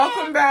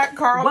Welcome back.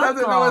 Carl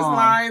doesn't know his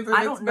lines,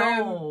 and it's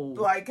been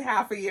like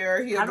half a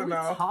year. He doesn't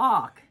know.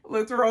 Talk?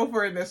 Let's roll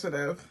for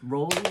initiative.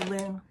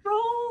 Rolling.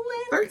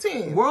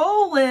 13.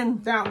 Rolling.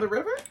 Down the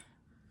river?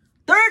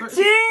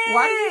 13.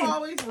 Why do you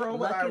always roll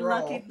when I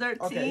roll? Lucky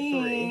 13.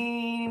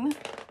 Okay, 3.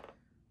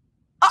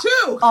 Oh,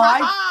 2. Oh, I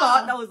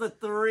thought that was a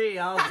 3.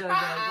 I was just like,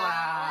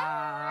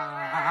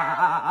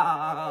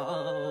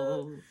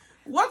 wow.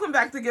 Welcome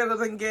back to Giggles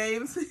and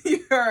Games,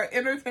 your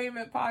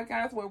entertainment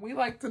podcast where we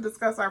like to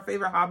discuss our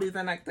favorite hobbies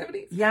and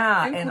activities.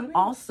 Yeah, and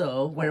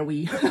also where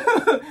we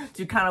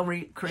do kind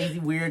of crazy,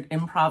 weird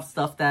improv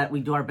stuff that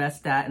we do our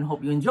best at and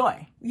hope you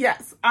enjoy.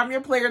 Yes, I'm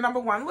your player number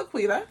 1,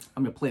 LaQuita.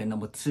 I'm your player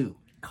number 2,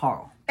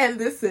 Carl. And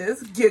this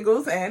is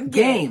Giggles and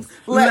Games.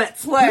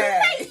 Let's play.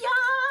 Yeah. He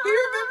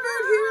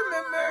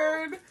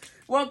remembered.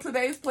 Well,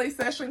 today's play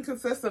session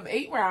consists of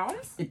 8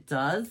 rounds. It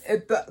does?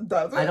 It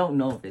doesn't. I don't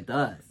know if it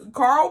does.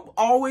 Carl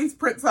always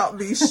prints out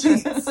these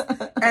sheets,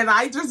 and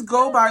I just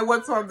go by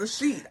what's on the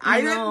sheet.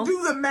 I didn't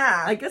do the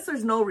math. I guess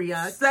there's no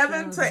reaction.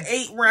 7 to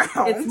 8 rounds.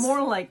 It's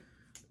more like,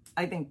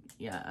 I think,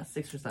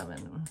 6 or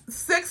 7.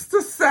 6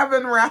 to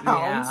 7 rounds.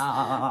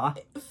 Yeah.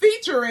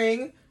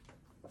 Featuring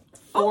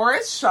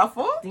Forest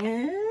Shuffle.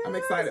 Yeah. I'm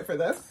excited for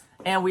this.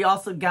 And we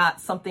also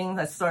got something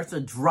that starts a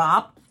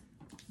drop.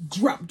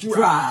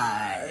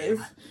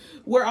 Drive.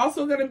 We're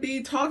also going to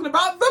be talking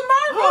about The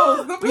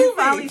Marvels, the movie. We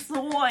finally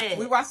saw it.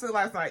 We watched it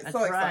last night. That's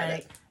so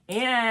excited. Right.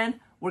 And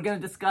we're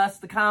going to discuss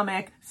the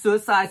comic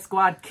Suicide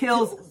Squad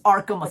Kills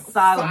Arkham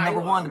Asylum, number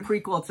 1, the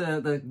prequel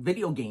to the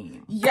video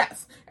game.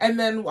 Yes. And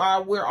then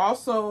we're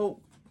also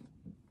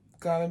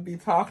going to be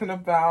talking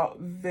about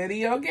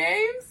video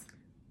games.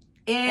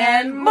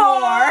 And more.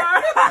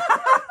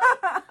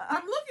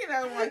 I'm looking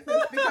at it like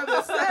this because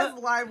it says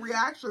live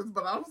reactions,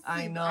 but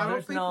I don't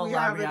there's think no we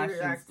live have any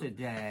reactions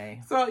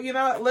today. So, you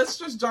know what? Let's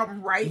just jump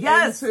right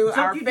into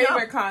our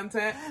favorite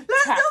content.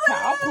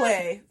 Tactile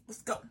play.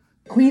 Let's go.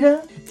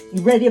 Quita,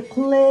 you ready to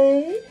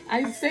play?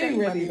 I say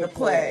ready to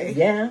play.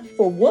 Yeah,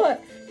 for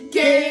what?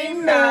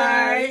 Game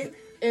night.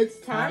 It's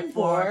time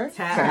for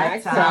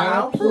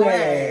Tactile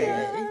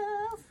Play.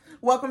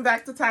 Welcome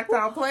back to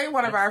Tactile Play,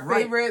 one of our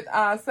favorite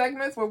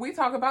segments where we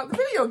talk about the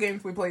video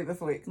games we played this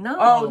week. No.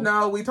 Oh,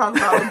 no, we talk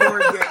about the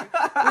board game.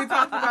 We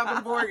talked about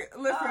the board game.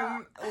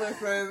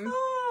 Listen.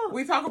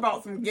 We talk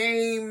about some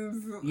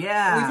games.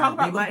 Yeah. We talk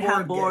about they might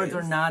have boards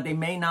or not. They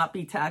may not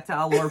be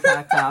tactile or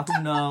tactile.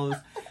 Who knows?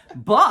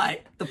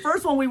 But the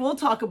first one we will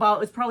talk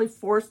about is probably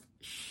Forest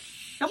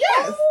Shuffle.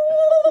 Yes.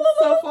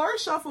 So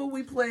Forest Shuffle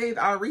we played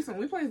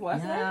recently. We played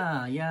last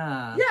night.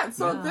 Yeah. Yeah,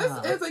 so this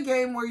is a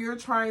game where you're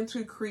trying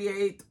to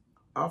create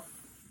a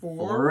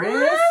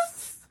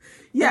forest?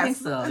 Yes. I think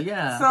so,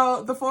 yeah.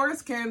 So the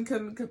forest can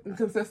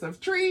consist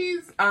of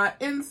trees,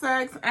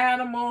 insects,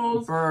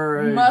 animals,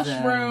 birds,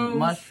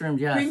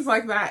 mushrooms, yes. Things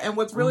like that. And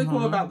what's really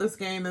cool about this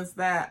game is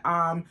that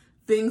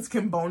things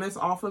can bonus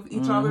off of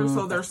each other.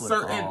 So there's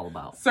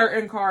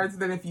certain cards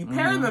that if you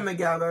pair them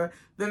together,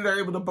 then they're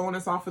able to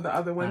bonus off of the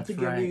other one to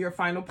give you your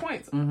final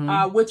points,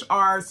 which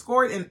are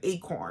scored in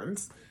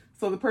acorns.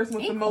 So the person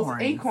with the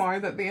most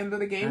acorns at the end of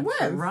the game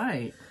wins.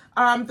 Right.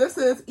 This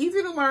is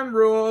easy to learn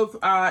rules.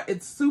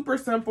 It's super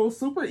simple,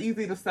 super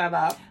easy to set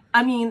up.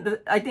 I mean,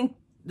 I think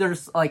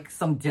there's like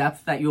some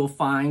depth that you'll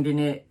find in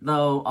it,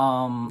 though.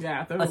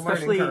 Yeah, there's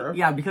especially a learning curve.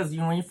 Yeah, because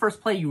when you first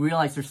play, you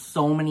realize there's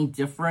so many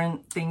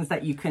different things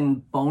that you can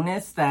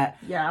bonus that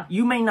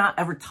you may not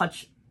ever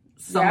touch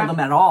some of them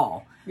at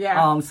all.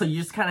 Yeah. So you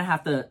just kind of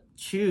have to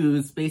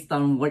choose based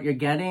on what you're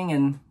getting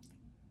and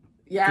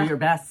do your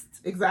best.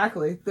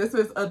 Exactly. This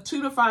is a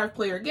 2 to 5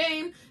 player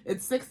game.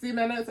 It's 60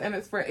 minutes and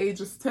it's for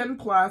ages 10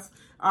 plus,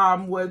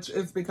 which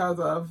is because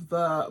of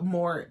the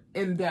more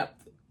in-depth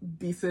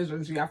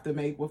decisions you have to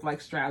make with like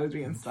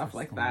strategy and stuff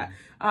like that.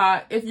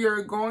 If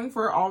you're going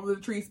for all the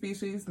tree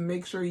species,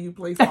 make sure you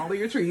place all of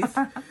your trees.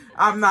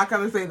 I'm not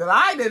going to say that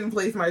I didn't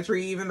place my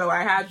tree, even though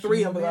I had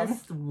 3 of them.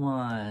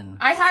 One.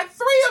 I had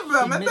 3 of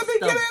them at the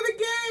beginning of the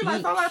game.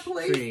 I thought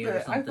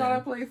I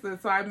placed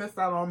it. So I missed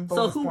out on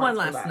bonus. So who won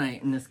last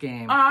night in this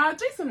game?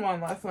 Jason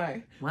won last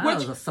night. Wow,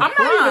 which it was a surprise.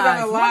 I'm not even going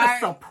to lie. What a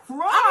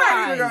surprise. I'm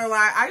not even going to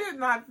lie. I did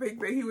not think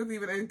that he was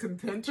even in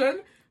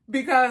contention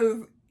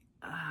because...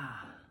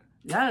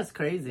 That's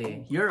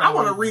crazy. I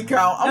want to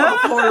recount. I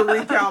want a Florida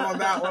recount on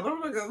that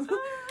one. Because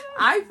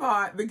I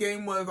thought the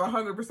game was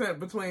 100%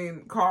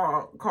 between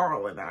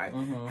Carl and I.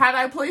 Had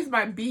I placed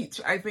my beach,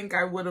 I think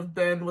I would have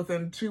been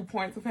within 2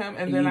 points of him,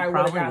 and then I would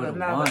have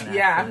gotten another.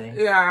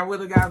 I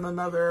would have gotten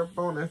another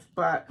bonus.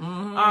 But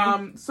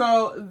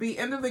so the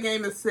end of the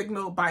game is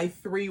signaled by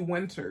 3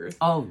 winters.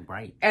 Oh,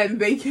 right. And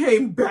they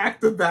came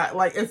back to back.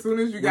 Like as soon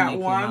as you got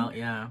one,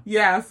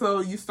 so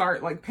you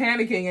start like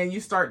panicking, and you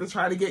start to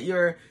try to get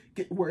your.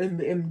 We're in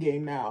the end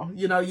game now.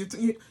 You know, you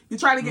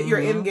try to get your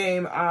end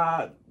game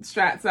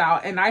strats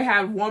out, and I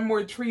had one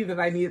more tree that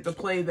I needed to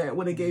play that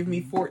would have gave me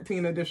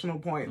 14 additional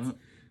points.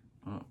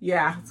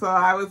 Yeah, so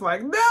I was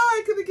like, no,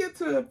 I couldn't get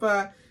to it,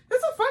 but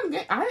it's a fun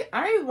game.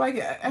 I like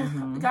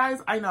it. Guys,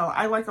 I know,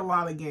 I like a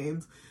lot of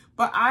games,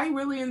 But I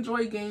really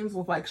enjoy games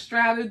with like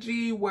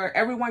strategy where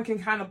everyone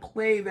can kind of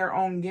play their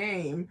own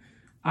game.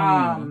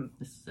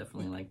 This is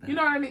definitely like that. You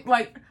know what I mean?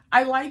 Like,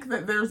 I like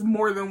that there's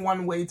more than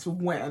one way to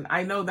win.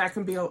 I know that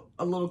can be a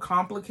little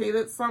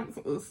complicated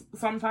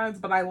sometimes,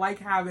 but I like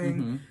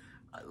having,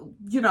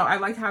 I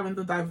like having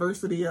the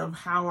diversity of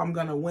how I'm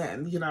going to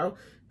win,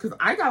 because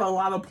I got a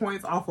lot of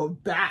points off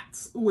of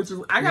bats,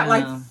 I got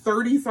like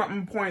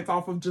 30-something points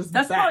off of just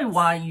That's bats. probably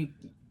why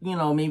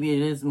maybe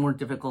it is more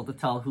difficult to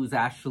tell who's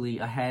actually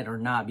ahead or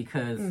not,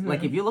 because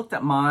like if you looked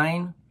at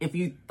mine, if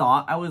you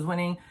thought I was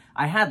winning,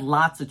 I had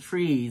lots of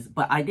trees,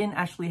 but I didn't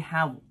actually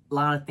have a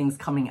lot of things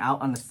coming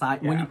out on the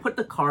side. Yeah. When you put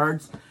the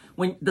cards,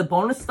 when the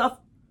bonus stuff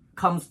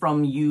comes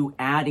from you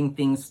adding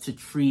things to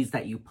trees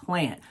that you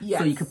plant. Yes.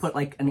 So you could put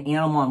like an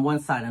animal on one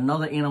side,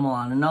 another animal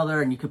on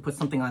another, and you could put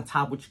something on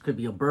top, which could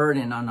be a bird,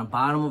 and on the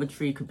bottom of a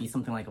tree could be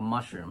something like a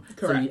mushroom.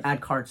 Correct. So you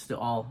add cards to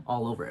all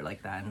over it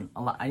like that, and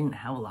I didn't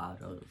have a lot of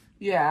those.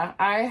 Yeah,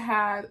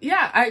 I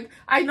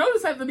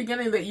noticed at the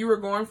beginning that you were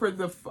going for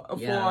the four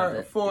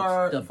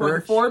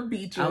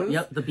beaches.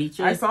 Yep, the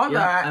beaches. I saw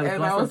that. I was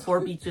going for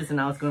 4 beaches,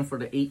 and I was going for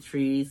the 8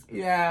 trees.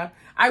 Yeah,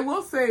 I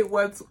will say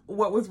what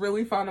was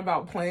really fun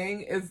about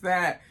playing is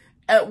that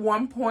at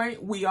one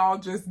point we all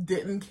just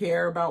didn't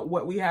care about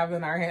what we have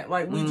in our hand.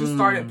 Like we just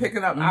started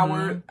picking up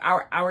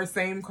our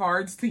same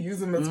cards to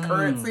use them as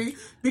currency,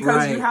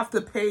 because you have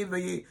to pay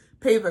the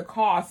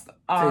cost.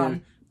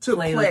 To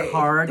play the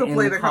card, and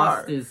the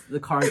cost is the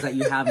cards that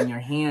you have in your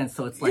hand.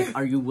 So it's like,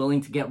 are you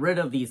willing to get rid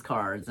of these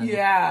cards? And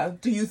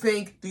do you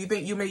think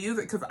you may use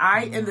it? Because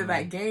I ended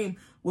that game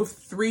with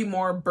 3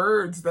 more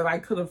birds that I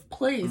could have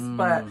placed,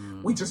 but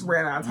we just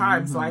ran out of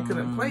time, so I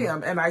couldn't play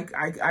them. And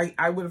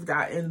I would have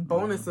gotten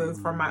bonuses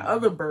from my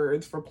other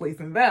birds for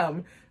placing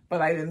them, but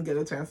I didn't get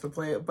a chance to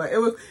play it. But it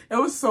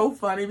was so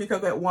funny,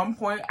 because at one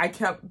point I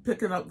kept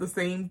picking up the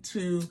same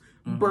 2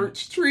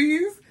 birch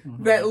trees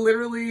that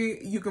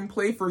literally you can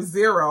play for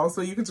 0,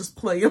 so you can just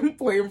play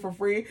them for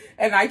free.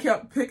 And I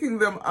kept picking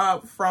them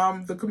up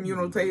from the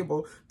communal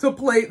table to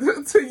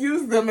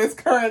use them as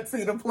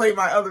currency to play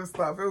my other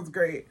stuff. It was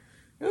great.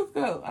 It was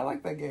good. I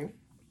like that game.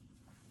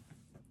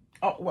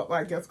 Oh, well,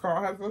 I guess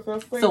Carl has this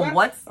to say. So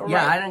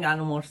I didn't got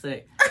no more to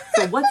say.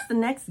 So what's the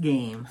next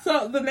game?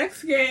 So the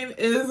next game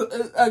is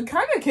a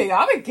kind of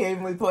chaotic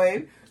game we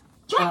played.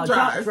 Drop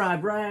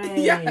Drive, right?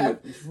 Yeah.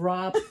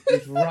 Drop.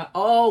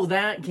 Oh,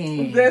 that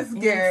game. This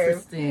game.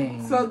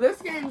 Interesting. So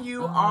this game,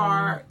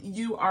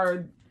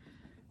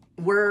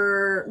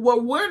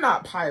 we're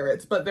not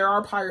pirates, but there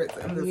are pirates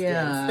in this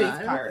game.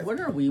 Space pirates.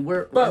 What are we?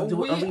 Are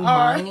we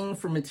mining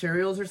for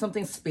materials or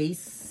something?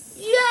 Space?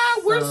 Yeah,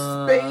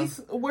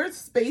 we're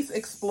space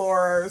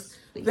explorers.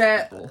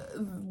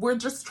 We're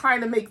just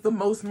trying to make the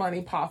most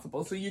money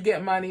possible. So you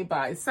get money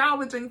by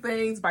salvaging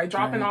things, by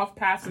dropping off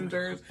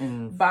passengers,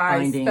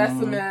 by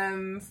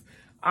specimens.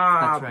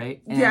 That's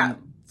right.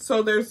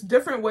 So there's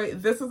different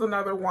ways. This is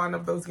another one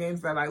of those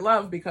games that I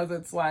love, because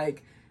it's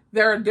like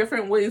there are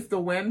different ways to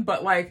win,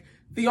 but like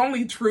the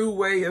only true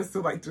way is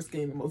to like just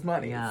gain the most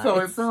money. Yeah. So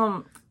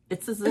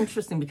it's just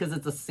interesting because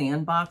it's a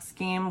sandbox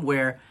game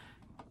where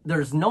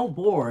there's no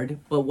board,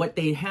 but what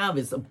they have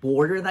is a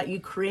border that you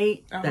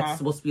create that's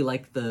supposed to be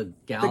like the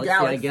galaxy,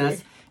 I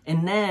guess.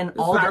 And then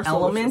all the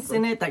elements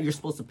in it that you're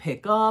supposed to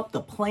pick up, the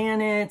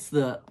planets,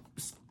 the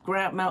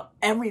scrap metal,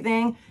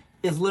 everything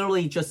is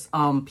literally just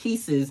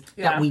pieces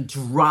that we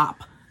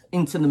drop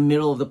into the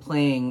middle of the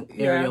playing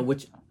area,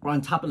 which are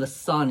on top of the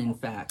sun, in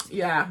fact.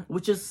 Yeah.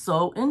 Which is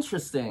so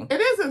interesting.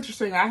 It is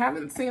interesting. I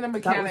haven't seen a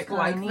mechanic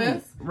like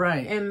this.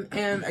 Right.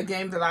 In a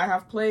game that I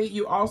have played.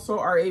 You also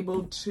are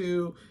able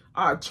to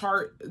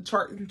chart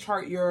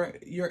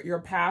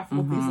your path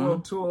with these little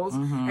tools,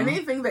 and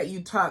anything that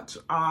you touch,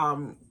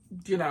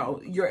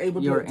 you're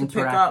able to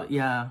pick up.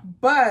 Yeah.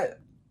 But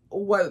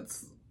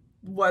what's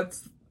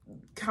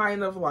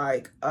kind of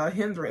like a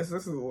hindrance?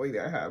 This is the lady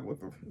I had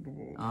with the.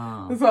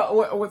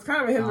 So what's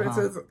kind of a hindrance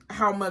is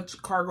how much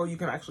cargo you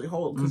can actually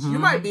hold, because you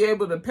might be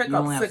able to pick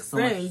up 6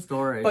 things,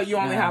 but you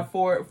only have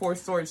four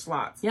storage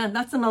slots. Yeah,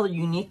 that's another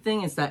unique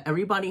thing, is that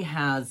everybody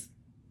has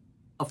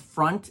a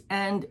front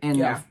end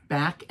and a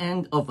back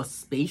end of a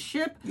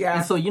spaceship. Yeah.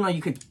 And so,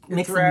 you could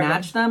mix and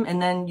match them. And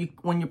then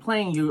when you're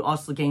playing, you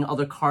also gain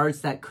other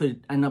cards that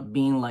could end up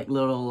being like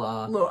little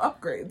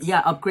upgrades.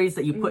 Yeah, upgrades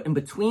that you put in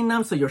between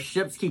them. So your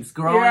ships keeps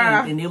growing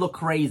and they look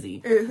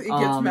crazy. It gets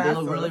massive. They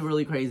look really,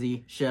 really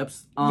crazy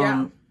ships.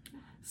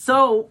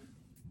 So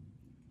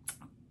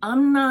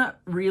I'm not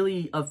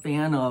really a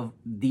fan of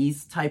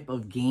these type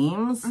of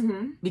games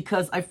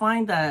because I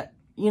find that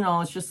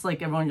it's just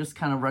like everyone just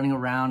kind of running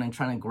around and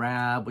trying to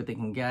grab what they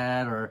can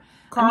get. Or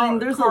Carl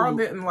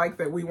didn't like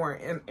that we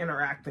weren't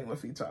interacting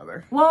with each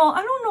other. Well,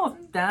 I don't know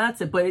if that's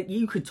it, but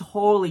you could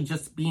totally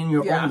just be in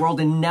your own world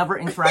and never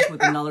interact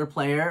with another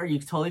player. You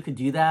totally could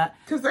do that.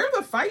 Because there's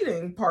a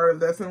fighting part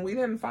of this, and we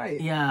didn't fight.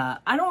 Yeah,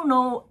 I don't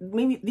know.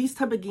 Maybe these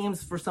type of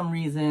games, for some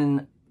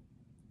reason,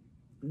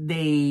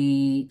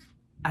 I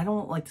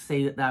don't like to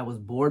say that I was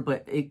bored,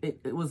 but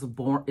it was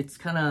bored. It's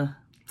kind of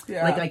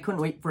like I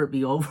couldn't wait for it to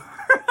be over.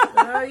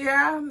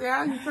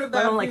 Yeah, you said that.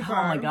 But I'm a like, few oh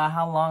my times. god,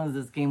 how long is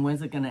this game?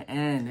 When's it gonna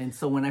end? And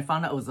so when I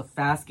found out it was a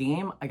fast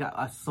game, I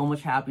got so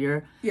much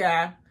happier.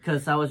 Yeah.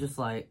 Because I was just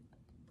like,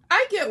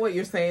 I get what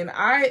you're saying.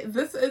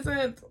 This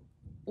isn't,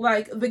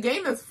 like, the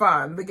game is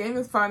fun. The game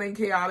is fun and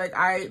chaotic.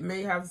 I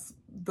may have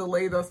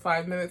delayed those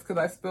 5 minutes because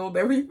I spilled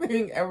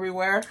everything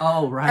everywhere.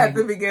 oh, right. At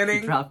the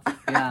beginning. You dropped,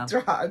 yeah.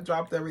 I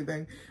dropped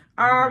everything.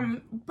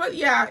 But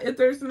yeah,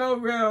 there's no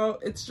real,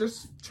 it's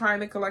just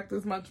trying to collect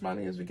as much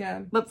money as you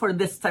can. But for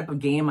this type of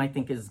game, I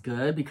think is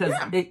good because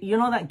Yeah. you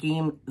know that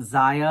game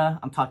Zaya?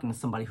 I'm talking to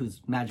somebody who's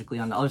magically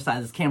on the other side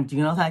of this camera. Do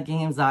you know that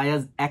game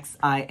Zaya's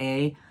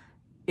XIA?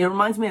 It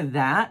reminds me of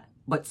that,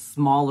 but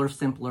smaller,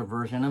 simpler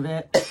version of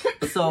it.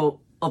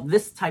 So of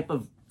this type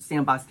of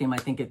sandbox game, I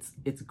think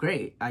it's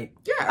great. I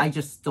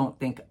just don't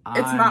think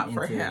I'm not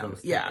for into him.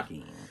 those type Yeah. of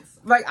games.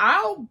 Like,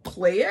 I'll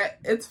play it.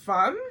 It's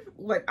fun.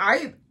 Like,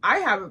 I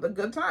had a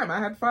good time. I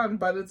had fun,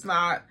 but it's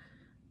not.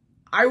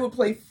 I would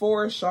play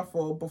Forest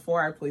Shuffle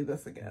before I play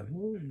this again.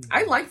 Ooh.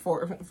 I like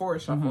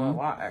Forest Shuffle a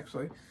lot,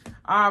 actually.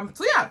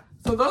 So yeah.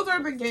 So those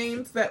are the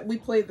games that we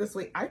played this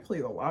week. I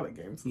played a lot of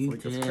games this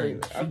week. It's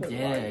crazy. I played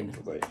a lot of games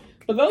this week.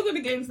 But those are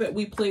the games that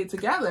we played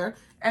together.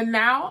 And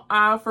now,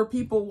 for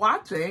people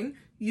watching,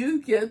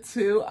 you get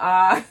to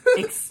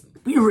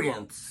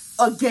Experience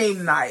a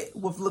game night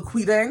with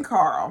LaQuita and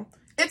Carl.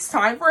 It's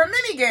time for a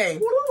mini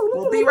game.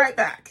 We'll be right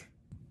back.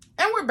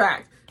 And we're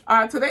back.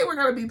 Today we're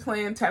going to be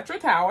playing Tetra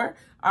Tower.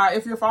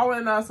 If you're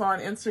following us on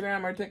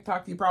Instagram or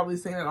TikTok, you've probably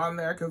seen it on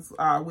there because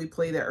we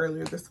played it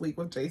earlier this week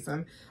with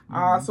Jason.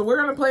 So we're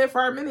going to play it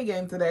for our mini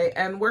game today.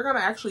 And we're going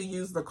to actually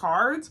use the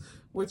cards,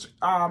 which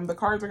the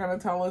cards are going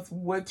to tell us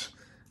which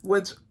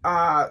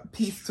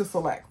piece to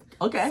select.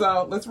 Okay.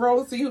 So let's roll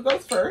and see who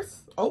goes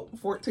first. Oh,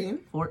 14.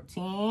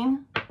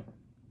 14.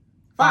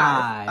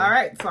 5. All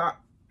right. So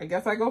I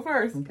guess I go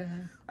first. Okay.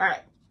 All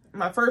right.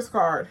 My first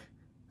card.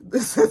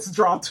 This says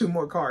draw 2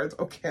 more cards.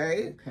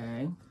 Okay.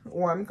 Okay.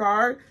 1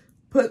 card.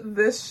 Put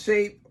this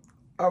shape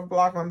of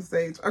block on the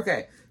stage.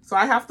 Okay. So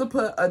I have to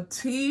put a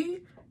T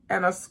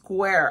and a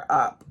square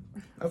up.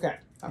 Okay.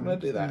 I'm going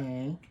to do that.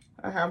 Okay.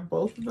 I have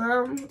both of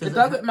them. It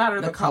doesn't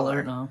matter the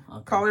color. No.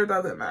 Okay. Color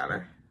doesn't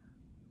matter.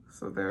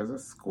 So there's a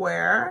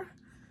square.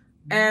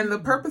 And the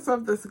purpose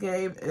of this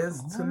game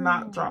is to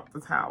not drop the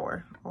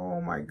tower.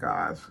 Oh my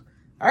gosh.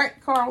 All right,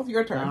 Carl,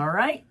 your turn. All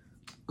right.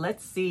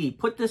 Let's see.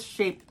 Put this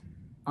shape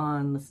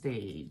on the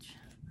stage.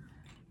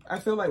 I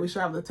feel like we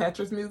should have the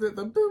Tetris music.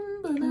 The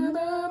boom,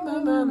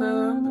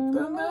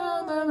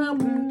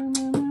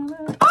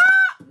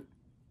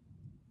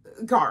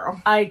 ba-da-da-da-da-da-da-da-da-da-da-da.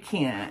 Carl. I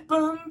can't.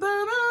 Boom,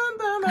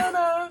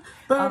 da-da-da-da-da.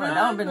 Oh, that would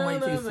have been way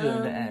too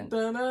soon to end.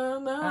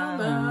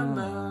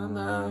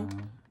 Da-da-da-da-da-da.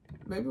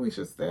 Maybe we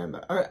should stand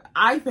up.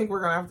 I think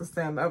we're going to have to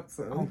stand up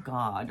soon. Oh,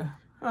 God.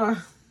 Uh,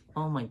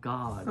 Oh, my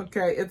God.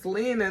 okay, it's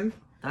leaning.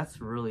 That's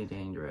really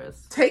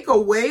dangerous. Take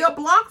away a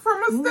block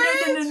from a stage?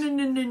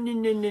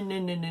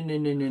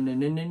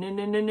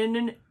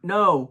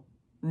 No.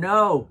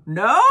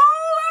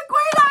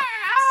 LaQuita!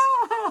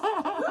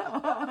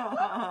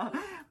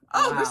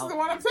 Oh, this is the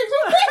one I'm taking.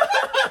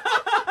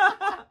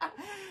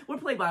 We're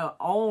playing by our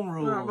own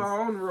rules.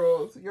 Our own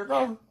rules. You're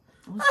going.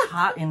 It's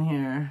hot in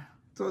here.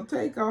 So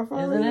take off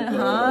all Isn't your it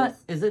clothes. hot?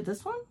 Is it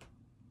this one?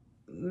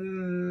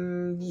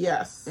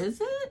 Yes.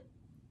 Is it?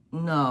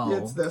 No.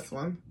 It's this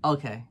one.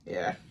 Okay.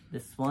 Yeah.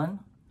 This one.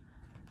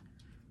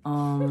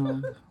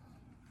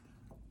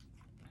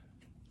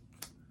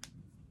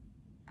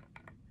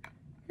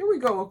 Here we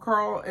go,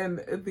 Carl, and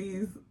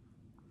these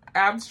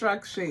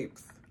abstract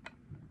shapes.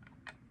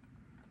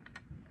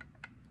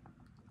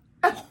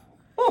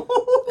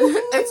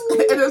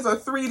 It is a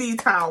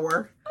 3D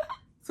tower.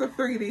 It's a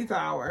 3D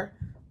tower.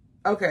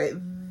 Okay,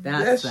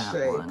 That's this that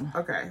shape. one.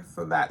 Okay,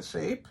 so that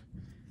shape,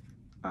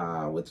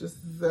 which is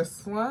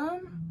this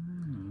one.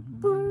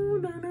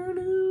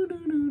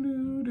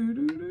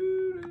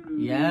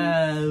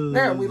 Yes.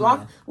 There, we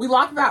locked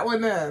that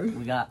one in.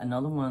 We got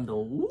another one of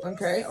those.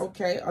 Okay,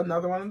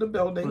 another one of the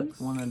buildings.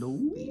 Put one of those.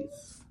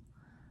 These.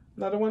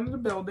 Another one of the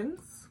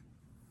buildings.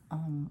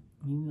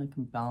 Maybe I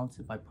can balance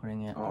it by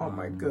putting it. Oh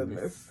my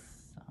goodness. This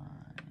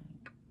side.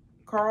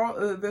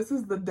 Carl, this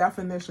is the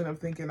definition of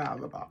thinking out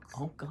of the box.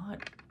 Oh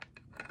God.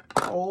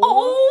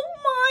 Oh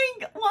my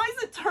God. Why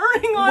is it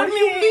turning on what me?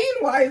 do you mean,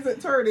 why is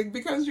it turning?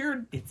 Because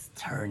It's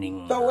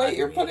turning the way on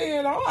you're me. putting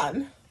it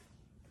on.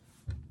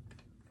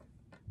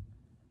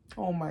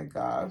 Oh my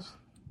gosh.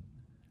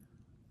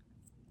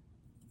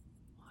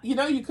 You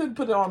know, you could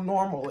put it on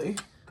normally.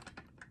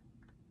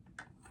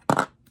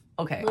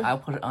 Okay, I'll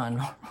put it on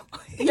normally.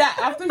 Yeah,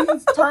 after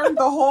he's turned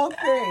the whole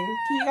thing.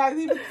 Can you guys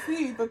even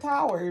see the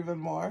tower even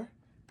more?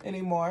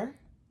 Anymore?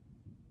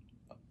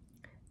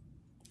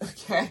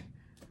 Okay.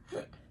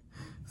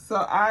 So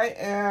I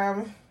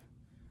am...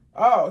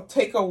 Oh,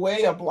 take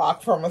away a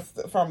block from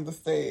the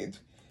stage.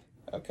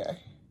 Okay.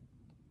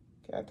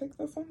 Can I take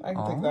this one? I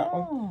can take that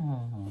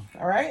one.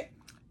 All right.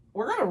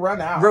 We're going to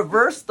run out.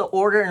 Reverse the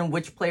order in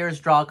which players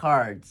draw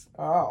cards.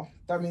 Oh,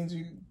 that means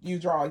you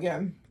draw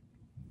again.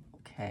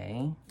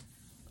 Okay.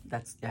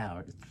 That's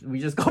down. We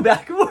just go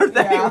back and forth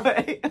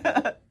anyway.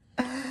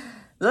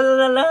 La la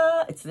la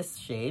la. It's this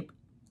shape.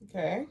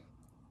 Okay.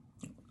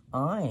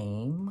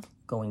 I'm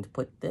going to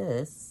put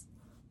this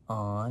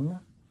on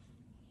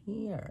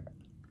here.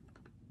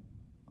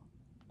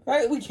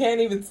 Right, we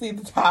can't even see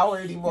the tower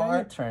anymore.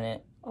 You turn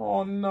it.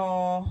 Oh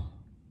no.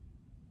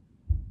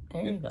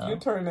 There you go. You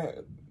turn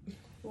it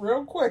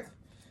real quick.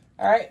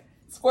 All right,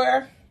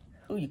 square.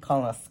 Who you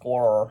calling a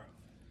squirrel?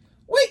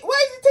 Wait,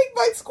 why did you take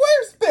my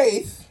square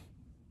space?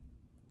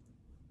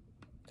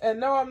 And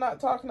no, I'm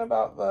not talking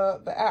about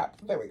the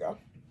app. There we go.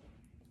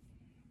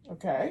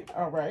 Okay,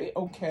 all right,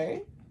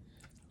 okay.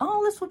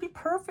 Oh, this would be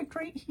perfect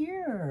right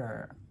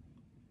here.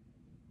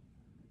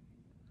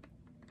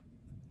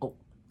 Oh,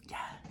 yes.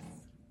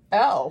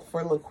 L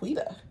for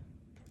LaQuita.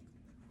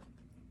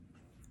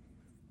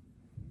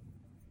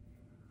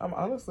 I'm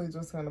honestly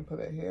just going to put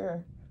it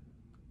here.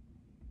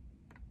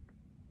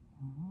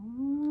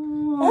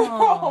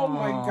 Oh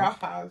my gosh.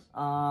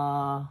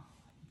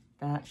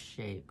 That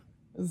shape.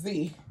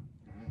 Z.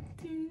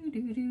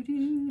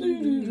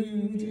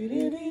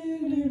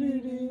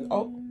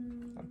 Oh,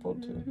 I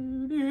pulled two.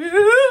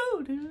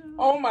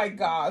 Oh my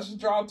gosh,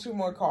 draw 2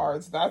 more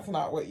cards. That's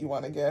not what you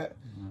want to get.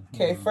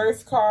 Okay,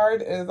 first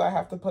card is I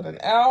have to put an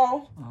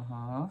L.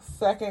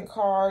 Second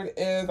card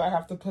is I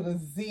have to put a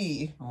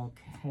Z.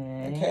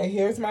 Okay,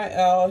 here's my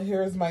L,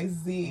 here's my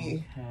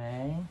Z.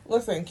 Okay.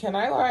 Listen, can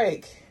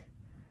I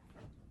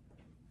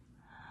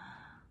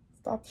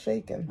stop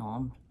shaking?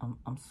 No,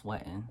 I'm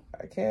sweating.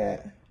 I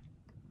can't.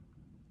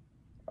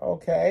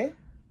 Okay.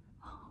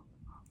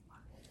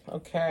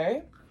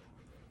 Okay.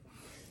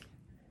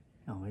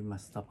 Oh, we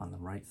messed up on the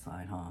right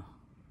side, huh?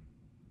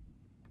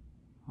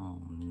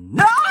 Oh no!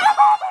 That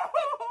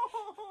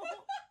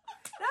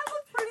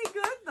was pretty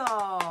good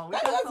though.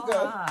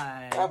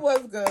 That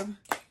was good.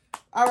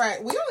 All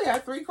right, we only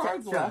had 3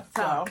 cards left.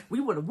 So. We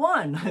would have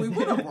won. We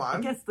would have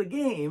won. Against the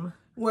game.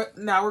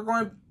 Now we're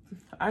going,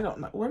 I don't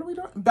know. What are we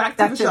doing? Back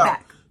to the show.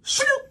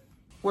 Shoot!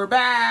 We're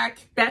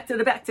back. Back to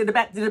the back. Are you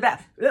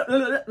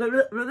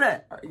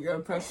going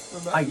to press the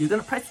button? Are you going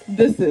to press?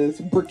 This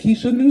is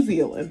Burkisha, New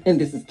Zealand. And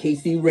this is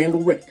Casey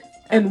Randall Rick.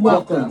 And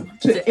welcome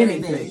to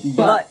Anything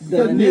But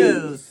the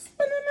News.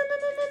 Dun,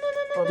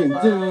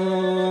 dun. I don't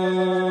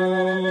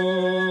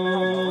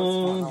know what's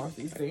going on with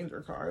these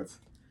danger cards.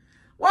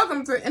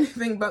 Welcome to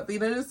Anything But the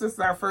News. This is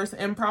our first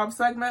improv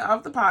segment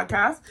of the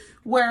podcast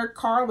where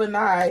Carl and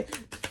I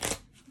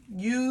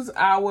use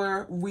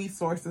our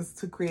resources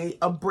to create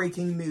a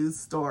breaking news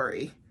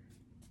story.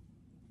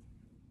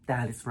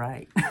 That is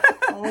right.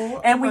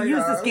 Oh, and we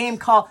use this game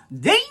called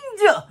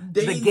Danger,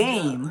 the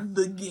Game.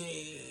 The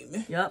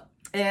game. Yep.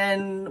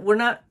 And we're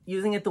not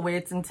using it the way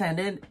it's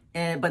intended,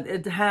 but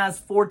it has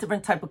 4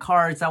 different type of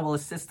cards that will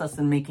assist us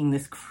in making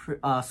this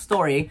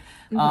story,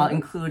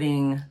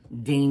 including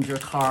danger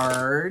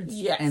cards.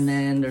 Yes. And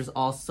then there's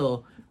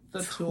also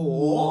the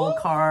tool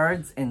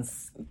cards and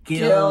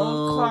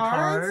skill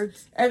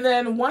cards. And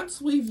then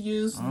once we've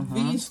used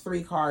these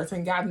 3 cards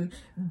and gotten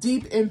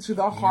deep into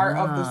the heart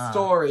of the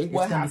story,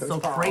 what happens? It's so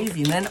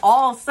crazy. And then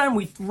all of a sudden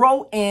we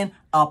throw in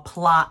a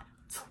plot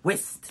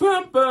twist.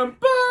 Bum, bum,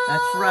 bum.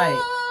 That's right.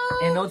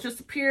 And it'll just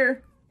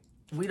appear.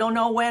 We don't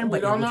know when, but we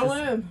don't know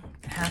when.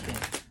 Happen.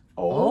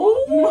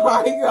 Oh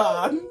my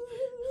God.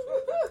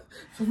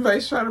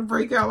 Somebody's trying to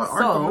break out of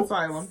Arkham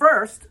Asylum.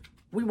 First,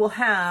 we will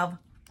have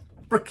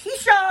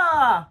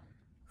Burkisha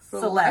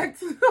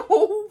select.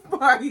 Oh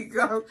my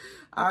God.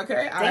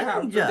 Okay, I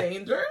have the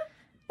danger.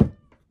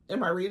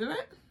 Am I reading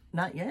it?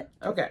 Not yet.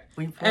 Okay.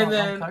 And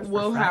then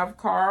we'll have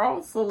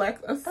Carl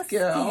select a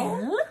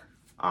skill.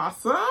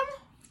 Awesome.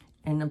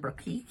 And the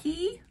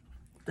Burkiki,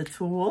 the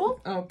tool.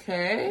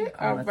 Okay.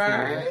 All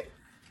right.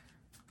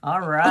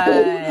 All right.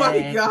 Oh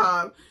my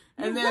God.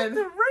 And then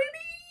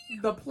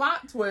the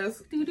plot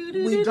twist, we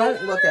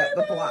don't look at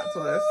the plot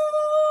twist.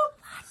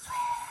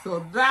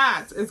 So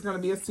that is going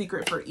to be a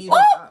secret for even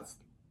us.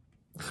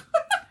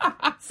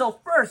 So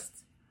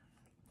first,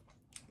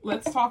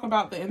 let's talk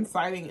about the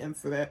inciting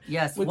incident.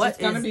 Yes, which what is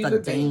going to be the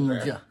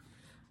danger?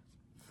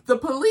 The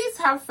police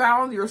have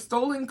found your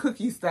stolen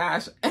cookie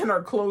stash and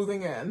are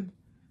closing in.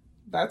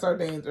 That's our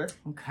danger.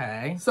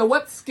 Okay. So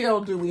what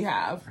skill do we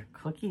have? Our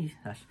cookie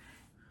stash.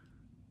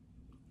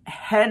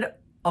 Head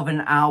of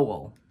an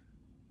owl.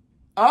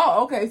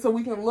 Oh, okay. So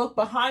we can look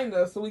behind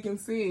us so we can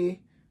see.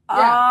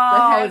 Yeah,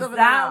 the head of an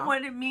owl.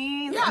 What it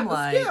means? Yeah,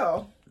 the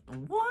skill.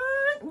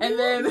 What? And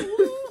then,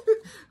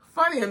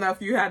 funny enough,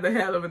 you had the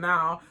head of an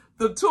owl.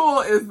 The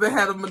tool is the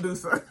head of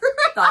Medusa.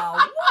 The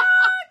what?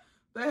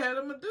 The head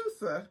of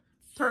Medusa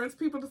turns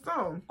people to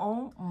stone.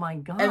 Oh my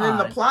God. And then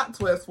the plot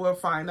twist we'll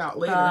find out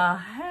later. The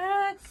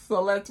heck?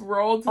 So let's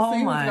roll to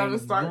see who's going to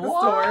start the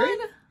story.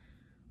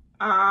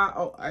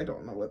 I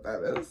don't know what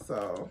that is,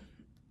 so.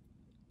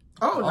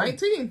 Oh,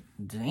 19.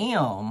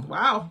 Damn.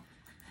 Wow.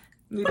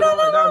 Need to roll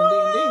it down in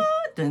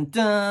D&D.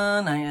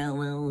 Dun,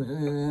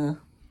 dun,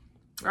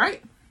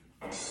 Right.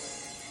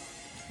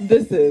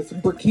 This is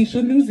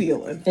Burkisha, New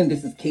Zealand. And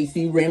this is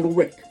Casey Randall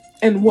Rick.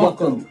 And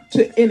welcome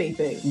to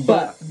Anything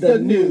But the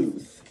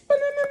News.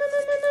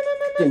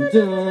 Dun,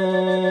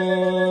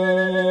 dun.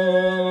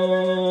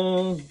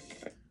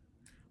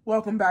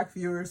 Welcome back,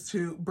 viewers,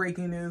 to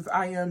Breaking News.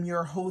 I am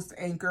your host,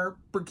 anchor,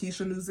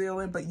 Brikisha New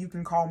Zealand, but you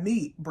can call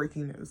me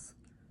Breaking News.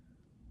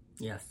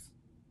 Yes.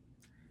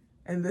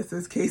 And this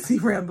is Casey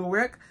Randall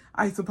Rick,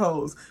 I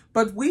suppose.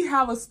 But we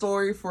have a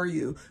story for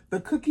you. The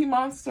Cookie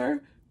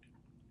Monster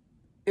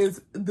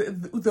is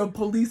the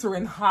police are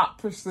in hot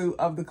pursuit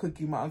of the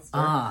Cookie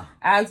Monster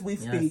as we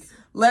speak. Yes.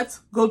 Let's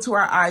go to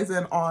our eyes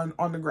in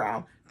on the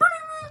ground.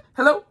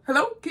 Hello,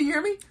 can you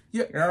hear me?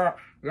 Yeah.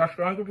 Yes,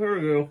 I can hear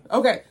you.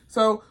 Okay,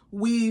 so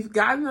we've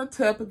gotten a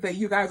tip that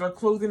you guys are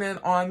closing in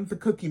on the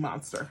Cookie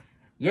Monster.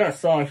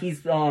 Yes,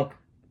 he's locked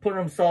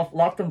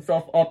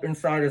himself up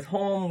inside his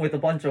home with a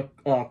bunch of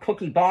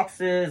cookie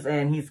boxes,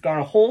 and he's got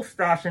a whole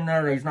stash in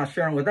there that he's not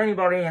sharing with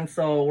anybody, and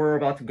so we're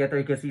about to get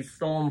there because he's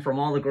stolen from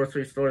all the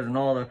grocery stores and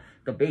all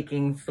the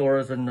baking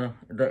stores in the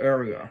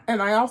area.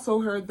 And I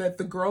also heard that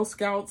the Girl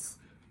Scouts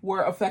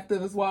were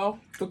affected as well,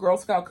 the Girl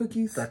Scout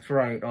cookies. That's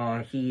right.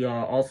 He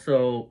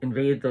also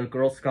invaded the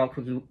Girl Scout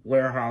cookie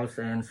warehouse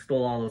and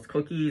stole all those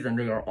cookies, and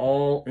they are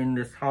all in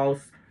this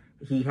house.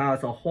 He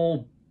has a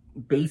whole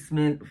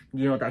basement,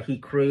 that he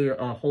created,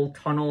 a whole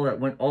tunnel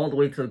that went all the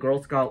way to the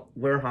Girl Scout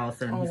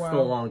warehouse, and he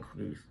stole all the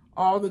cookies.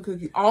 All the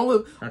cookies, all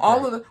of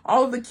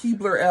the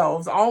Keebler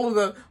elves, all of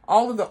the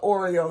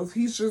Oreos.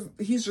 He's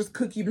just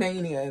cookie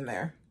mania in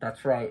there.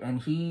 That's right,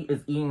 and he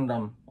is eating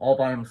them all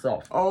by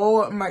himself.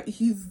 Oh my!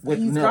 He's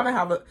gonna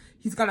have a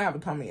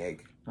tummy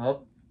ache.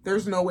 Oh.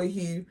 There's no way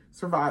he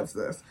survives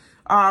this.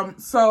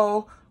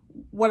 So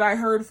what I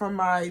heard from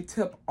my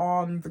tip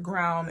on the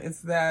ground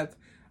is that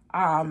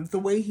the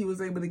way he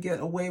was able to get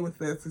away with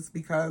this is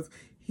because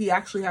he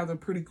actually has a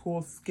pretty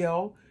cool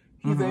skill.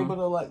 He's able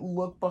to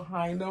look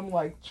behind him,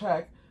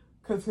 check,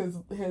 because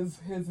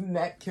his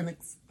neck can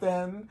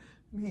extend.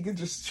 He can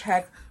just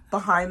check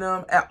behind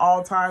him at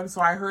all times.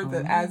 So I heard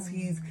that as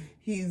he's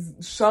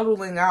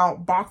shuttling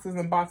out boxes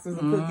and boxes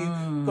of cookies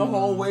the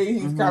whole way,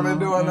 he's kind of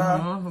doing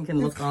he can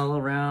look all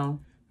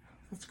around.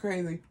 That's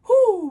crazy.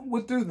 Who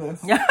would do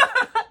this?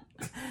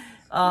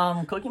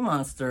 Cookie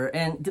Monster.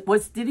 And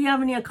did he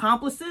have any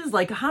accomplices?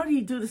 How did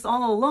he do this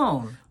all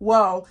alone?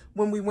 Well,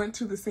 when we went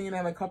to the scene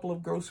at a couple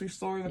of grocery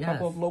stores, a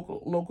couple of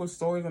local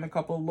stores, and a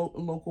couple of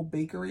local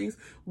bakeries,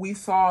 we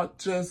saw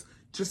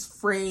just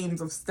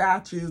frames of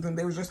statues, and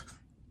they were just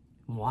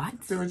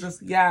what? They were just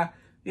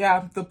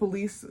The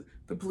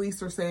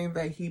police are saying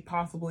that he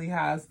possibly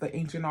has the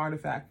ancient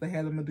artifact, the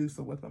head of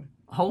Medusa, with him.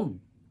 Oh,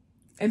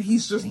 and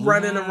he's just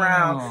running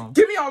around.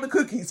 Give me all the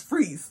cookies,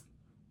 freeze.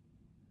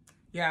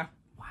 Yeah.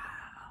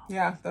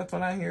 Yeah, that's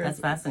what I hear. That's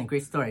fascinating.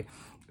 Great story.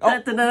 Oh.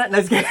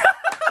 Let's get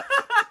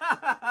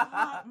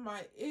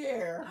my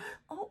ear.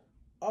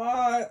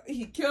 Oh,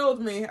 he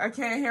killed me. I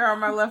can't hear on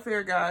my left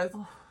ear, guys.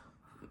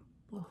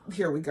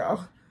 Here we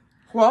go.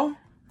 Well,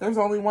 there's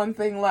only one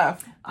thing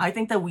left. I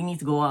think that we need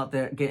to go out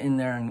there, get in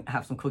there, and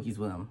have some cookies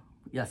with him.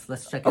 Yes,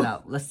 let's check it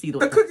out. Let's see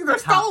the cookies are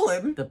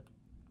stolen. The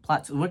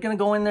plots. We're gonna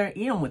go in there and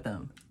eat them with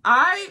them.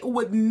 I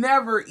would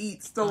never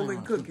eat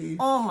stolen cookies.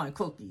 All my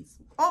cookies.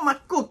 All my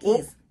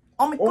cookies.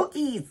 All my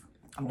cookies.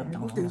 All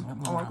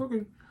my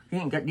cookies. You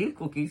didn't get these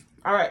cookies.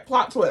 All right,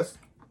 plot twist.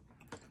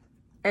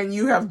 And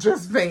you have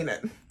just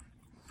fainted.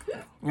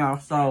 Yeah,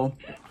 so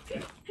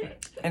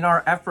in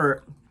our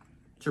effort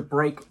to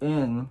break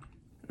in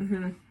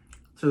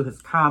to his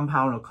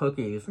compound of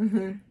cookies,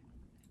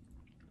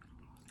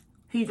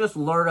 he just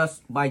lured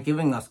us by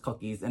giving us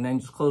cookies and then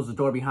just closed the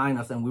door behind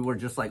us, and we were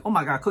just like, oh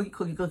my God, cookie.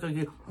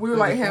 We were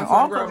like Hansel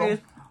and Gretel.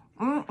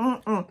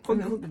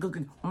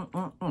 Cookie.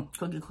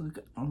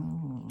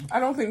 I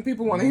don't think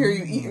people want to hear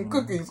you eating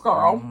cookies,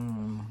 Carl.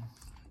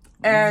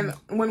 And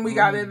when we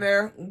got in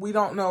there, we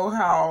don't know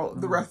how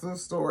the rest of the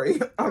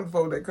story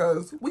unfolded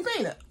because we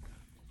fainted.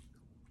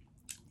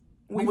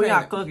 We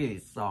got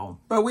cookies, so.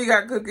 But we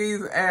got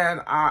cookies,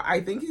 and I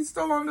think he's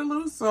still on the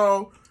loose,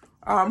 so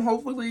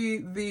hopefully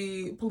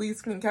the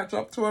police can catch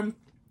up to him.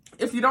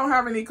 If you don't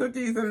have any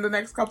cookies in the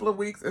next couple of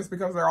weeks, it's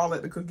because they're all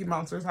at the Cookie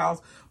Monster's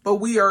house. But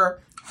we are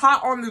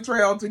hot on the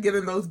trail to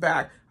getting those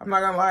back. I'm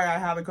not going to lie, I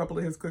had a couple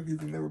of his cookies,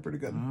 and they were pretty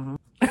good. All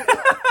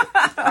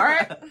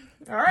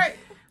right.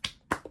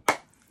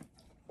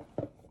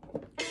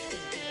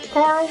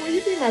 Carl, will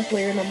you be my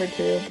player number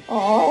 2? Oh,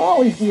 I'll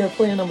always be a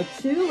player number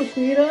 2,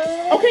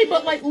 LaQuita. Okay,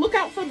 but look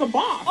out for the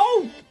boss.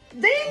 Oh,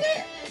 dang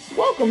it.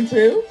 Welcome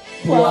to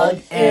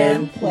Plug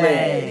and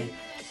Play.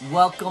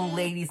 Welcome,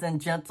 ladies and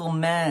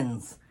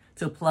gentlemen,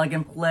 to Plug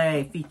and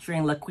Play,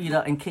 featuring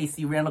LaQuita and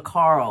Casey Randall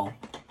Carl.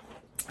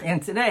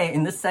 And today,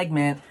 in this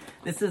segment,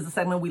 this is the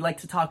segment we like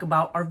to talk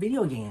about our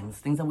video games,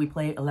 things that we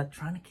play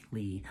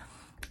electronically.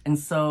 And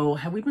so,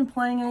 have we been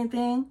playing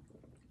anything?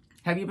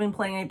 Have you been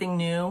playing anything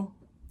new?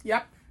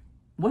 Yep.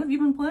 What have you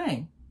been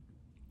playing?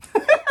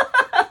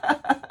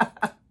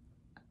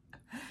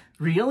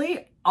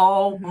 Really?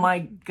 Oh my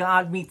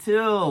God, me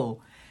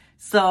too.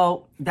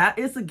 So that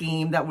is the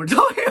game that we're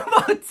talking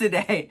about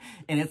today,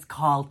 and it's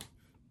called...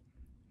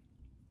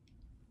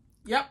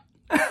 Yep.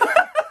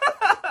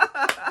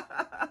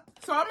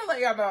 So I'm gonna let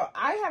y'all know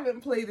I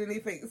haven't played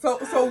anything. So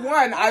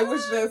one, I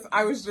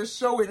was just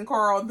showing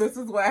Carl this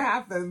is what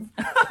happens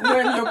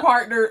when your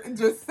partner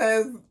just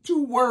says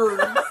 2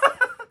 words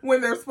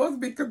when they're supposed to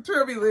be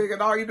contributing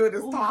and all you're doing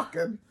is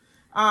talking.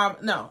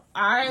 No,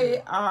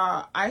 I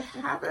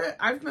haven't.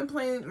 I've been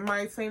playing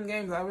my same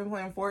games. I've been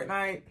playing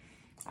Fortnite.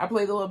 I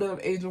played a little bit of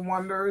Age of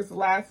Wonders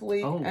last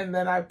week, and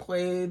then I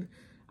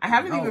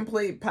haven't even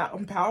played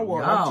Power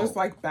World. I'm just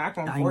like back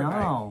on Fortnite. I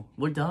know.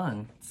 We're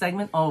done.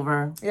 Segment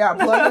over. Yeah,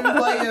 plug and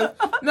play is...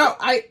 No,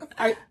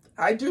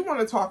 I do want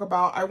to talk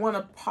about... I want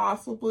to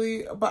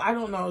possibly... But I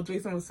don't know.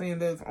 Jason was saying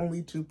there's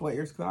only 2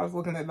 players because I was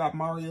looking at that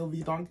Mario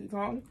v Donkey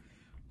Kong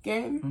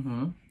game.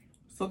 Mm-hmm.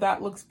 So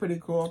that looks pretty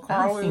cool.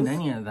 I haven't seen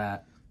any of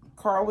that.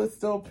 Carl is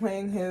still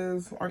playing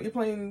his... Aren't you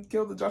playing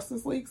Kill the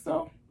Justice League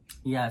still?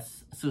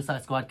 Yes,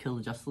 Suicide Squad, Kill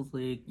the Justice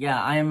League.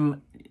 Yeah,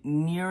 I'm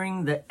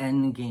nearing the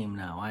end game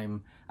now.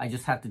 I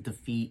just have to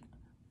defeat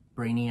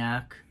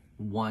Brainiac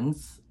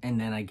once, and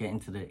then I get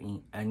into the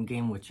end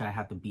game, which I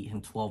have to beat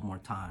him 12 more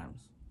times.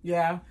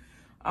 Yeah.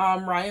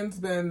 Ryan's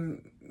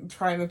been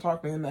trying to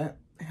talk me into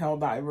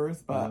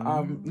Helldivers, but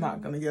I'm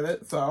not going to get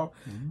it, so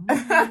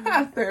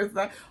there's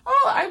that.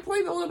 Oh, I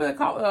played a little bit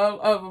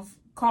of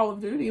Call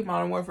of Duty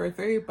Modern Warfare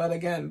 3, but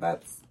again,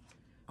 that's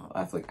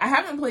like, I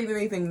haven't played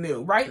anything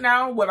new. Right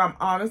now, what I'm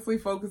honestly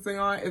focusing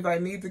on is I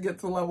need to get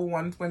to level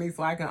 120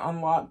 so I can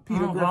unlock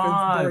Peter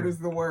Griffin's Bird is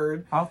the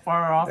Word. How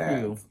far off are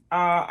you?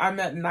 I'm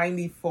at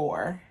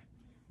 94.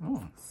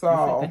 Oh,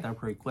 so you get there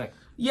pretty quick.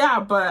 Yeah,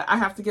 but I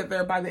have to get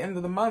there by the end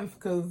of the month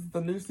because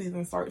the new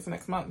season starts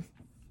next month.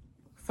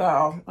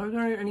 So, are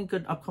there any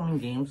good upcoming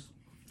games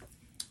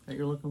that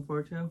you're looking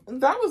forward to?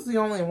 That was the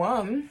only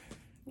one.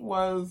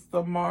 Was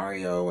the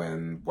Mario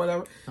and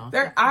whatever.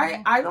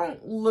 I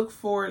don't look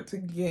forward to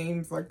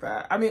games like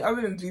that. I mean,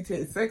 other than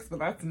GTA 6, but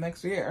that's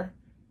next year.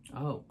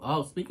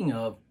 Oh, speaking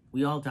of,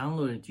 we all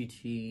downloaded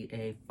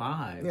GTA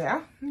 5.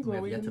 Yeah, so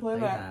we can play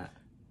that.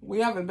 We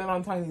haven't been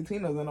on Tiny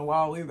Tina's in a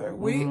while either.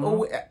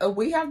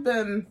 We have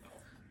been...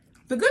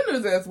 The good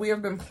news is we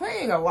have been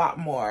playing a lot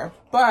more,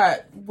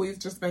 but we've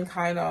just been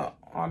kind of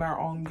on our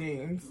own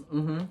games.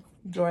 Mm-hmm.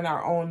 Doing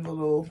our own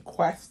little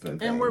quests and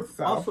things. And we're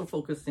also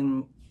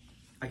focusing...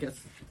 I guess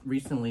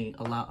recently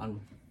a lot on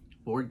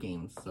board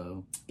games,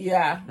 so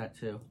yeah, that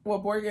too. Well,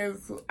 board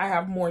games, I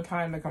have more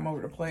time to come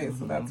over to play,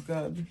 so that's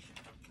good.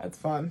 That's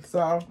fun.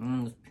 So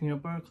this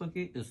peanut butter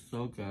cookie is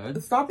so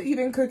good. Stop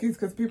eating cookies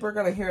because people are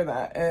gonna hear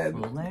that, and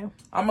will they?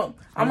 I'm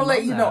gonna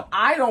let you know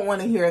I don't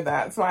want to hear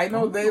that, so I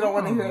know they don't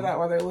want to hear that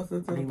while they're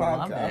listening to the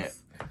podcast.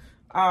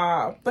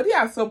 But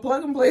yeah, so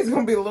plug and play is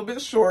gonna be a little bit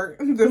short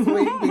this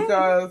week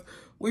because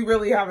we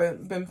really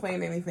haven't been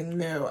playing anything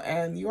new,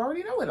 and you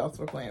already know what else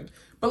we're playing.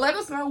 But let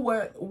us know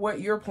what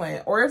you're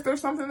playing, or if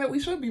there's something that we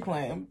should be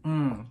playing.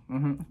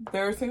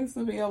 There seems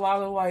to be a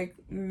lot of like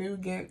new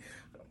games.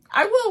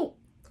 I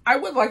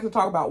would like to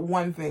talk about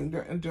one thing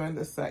during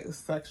this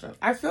section.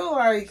 I feel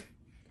like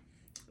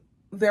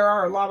there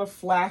are a lot of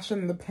flash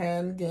in the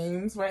pan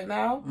games right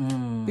now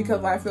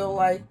because I feel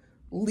like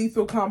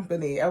Lethal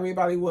Company,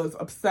 everybody was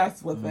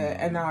obsessed with it,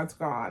 and now it's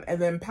gone.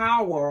 And then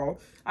Power World,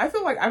 I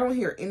feel like I don't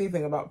hear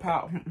anything about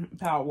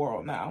Power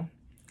World now.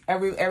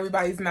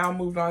 Everybody's now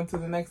moved on to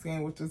the next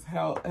game, which is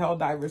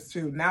Helldivers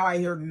 2. Now I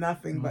hear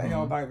nothing but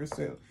Helldivers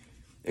 2.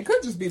 It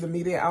could just be the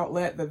media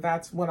outlet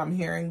that's what I'm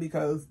hearing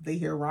because they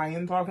hear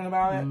Ryan talking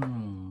about it.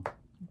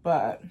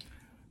 But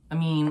I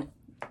mean,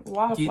 a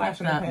lot of do you think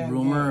that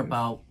rumor games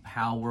about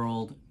Power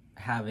World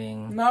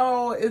having...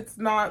 No, it's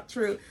not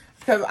true.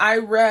 Because I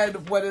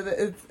read what it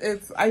is.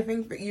 It's I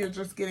think that you're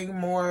just getting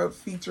more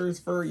features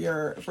for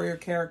your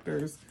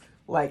characters,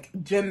 like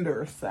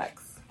gender,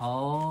 sex.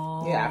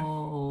 Oh. Yeah.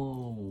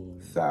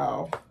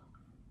 So.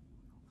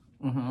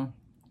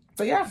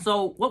 But yeah.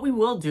 So what we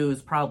will do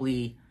is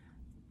probably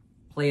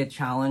play a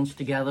challenge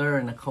together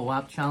and a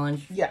co-op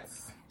challenge.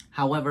 Yes.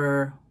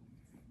 However,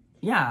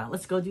 yeah,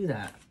 let's go do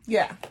that.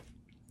 Yeah.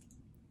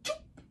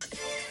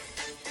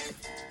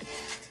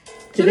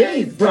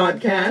 Today's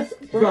broadcast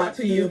brought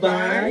to you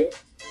by...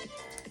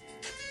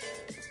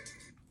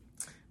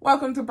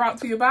 Welcome to Brought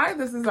to You By.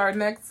 This is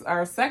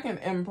our second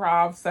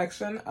improv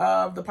section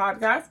of the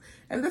podcast.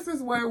 And this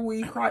is where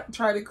we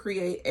try to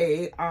create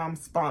a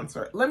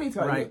sponsor. Let me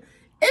tell you,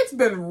 it's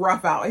been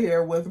rough out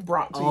here with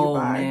Brought to You By.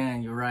 Oh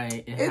man, you're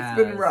right. It's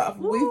been rough.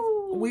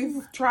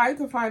 We've tried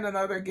to find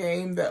another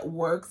game that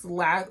works.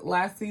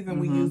 Last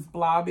season we used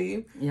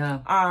Blobby.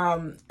 Yeah.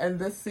 And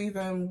this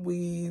season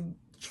we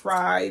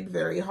tried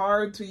very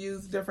hard to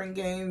use different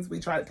games. We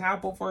tried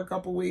Tapple for a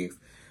couple weeks.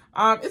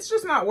 It's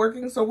just not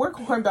working, so we're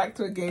going back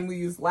to a game we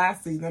used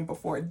last season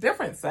before a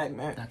different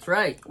segment. That's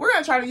right. We're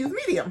going to try to use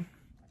Medium.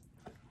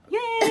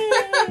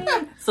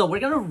 Yay! So we're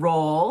going to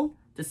roll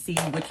to see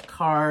which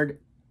card...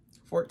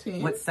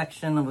 14. What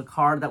section of the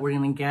card that we're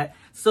going to get.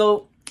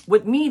 So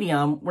with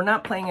Medium, we're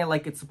not playing it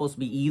like it's supposed to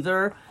be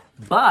either,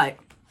 but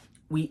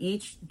we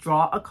each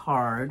draw a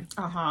card.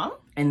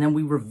 And then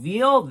we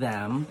reveal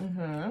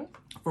them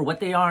for what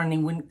they are, and they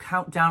wouldn't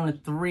count down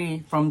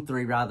to from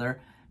three,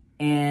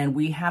 and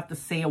we have to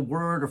say a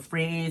word or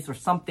phrase or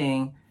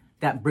something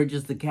that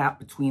bridges the gap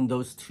between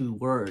those two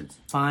words.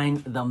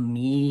 Find the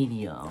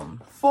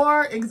medium.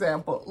 For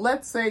example,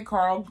 let's say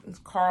Carl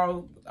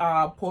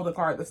pulled a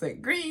card that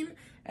said green,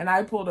 and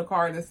I pulled a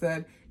card that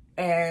said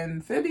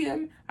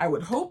amphibian. I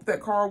would hope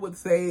that Carl would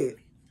say,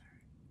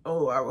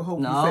 oh, I would hope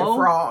he said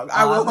frog.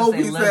 I would hope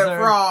he said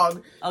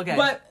frog. Okay.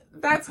 But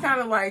that's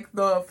kind of like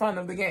the fun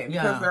of the game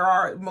because there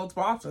are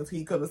multiple options.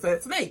 He could have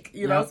said snake,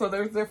 you know, so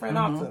there's different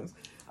options.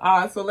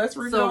 So let's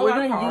reveal our cards. So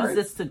we're going to use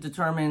this to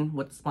determine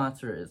what the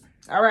sponsor is.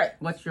 All right.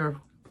 What's your...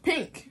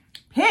 Pink.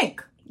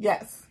 Pink?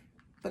 Yes.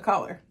 The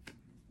color.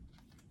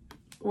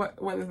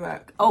 What is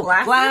that? Oh,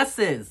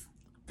 glasses.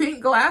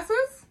 Pink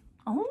glasses?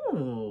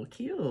 Oh,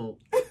 cute.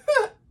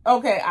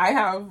 Okay, I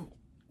have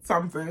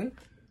something.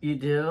 You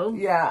do?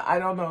 Yeah, I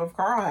don't know if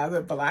Carl has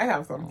it, but I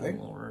have something.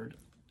 Oh, Lord.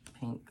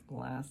 Pink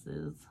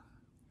glasses.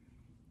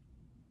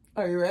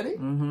 Are you ready?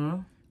 Mm-hmm.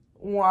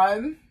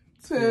 1,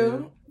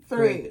 2,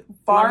 3.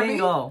 Barbie.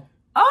 Flamingo.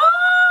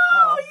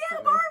 Oh, yeah,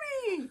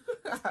 Barbie.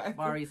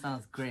 Barbie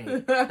sounds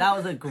great. That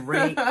was a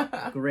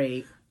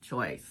great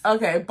choice.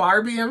 Okay,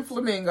 Barbie and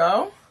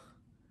Flamingo.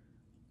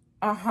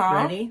 Uh-huh.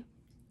 Ready?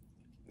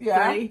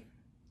 Yeah. 3.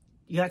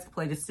 You guys can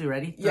play this too.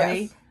 Ready?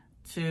 Yes.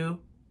 3, 2,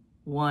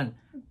 1.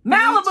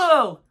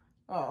 Malibu!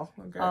 Oh,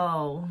 okay.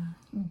 Oh.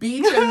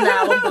 Beach in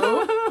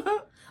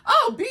Malibu.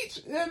 Oh,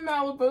 beach in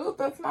Malibu.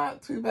 That's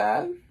not too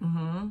bad.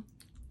 Mm-hmm.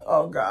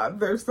 Oh, God.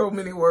 There's so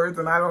many words,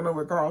 and I don't know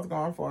what Carl's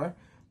going for.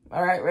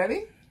 All right,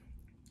 ready?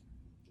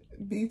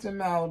 Beach in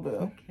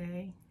Malibu.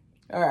 Okay.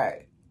 All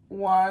right.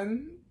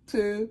 1,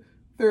 2,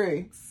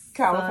 3.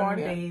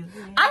 California.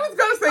 Sun, I was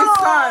going to say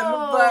sun,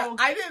 but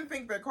I didn't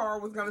think that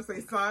Carl was going to say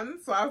sun,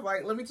 so I was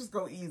like, let me just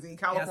go easy.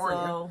 California.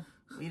 Yeah, so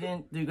we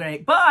didn't do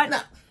great. But no.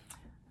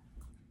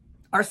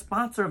 Our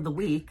sponsor of the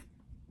week.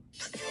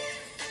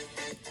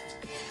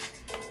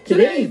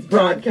 Today's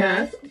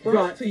broadcast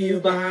brought to you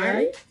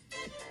by...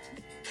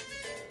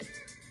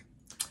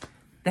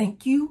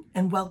 Thank you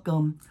and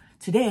welcome.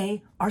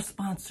 Today, our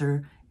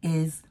sponsor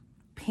is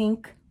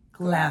Pink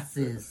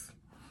Glasses.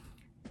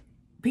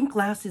 Pink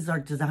Glasses are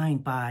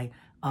designed by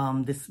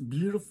this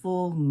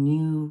beautiful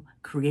new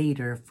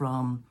creator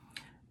from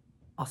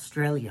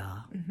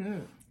Australia. Mm-hmm.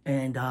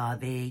 And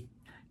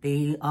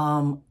they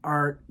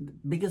are the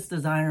biggest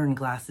designer in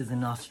glasses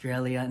in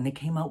Australia. And they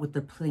came out with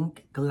the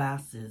pink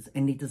glasses.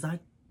 And they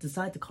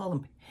decided to call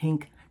them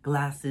Pink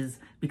Glasses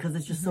because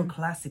it's just so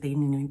classic. They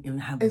didn't even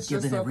have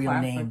given a real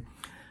name.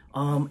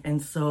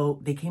 And so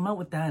they came out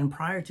with that, and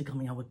prior to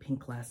coming out with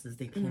pink glasses,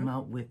 they came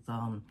out with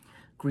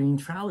green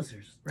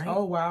trousers, right?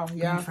 Oh wow,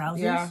 yeah, green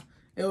trousers. Yeah.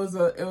 It was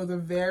a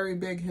very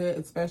big hit,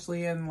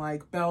 especially in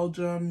like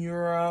Belgium,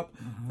 Europe.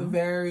 The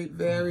very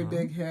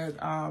big hit.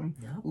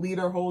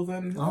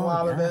 Lederhosen,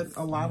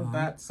 a lot of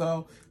that.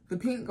 So the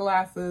pink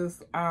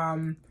glasses.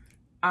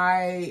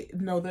 I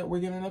know that we're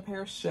getting a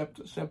pair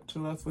shipped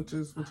to us, which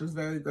is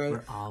very great.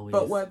 We're always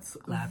but what's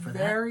glad for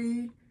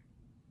very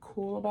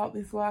cool about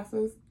these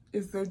glasses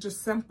is they're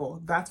just simple.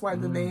 That's why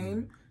the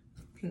name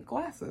Pink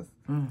Glasses.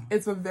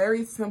 It's a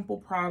very simple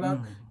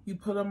product. You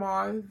put them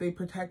on, they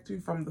protect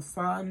you from the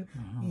sun,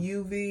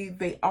 UV.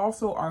 They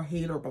also are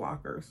hater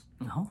blockers.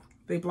 No.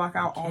 They block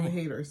out all the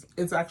haters.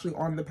 It's actually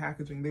on the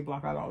packaging. They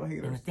block out all the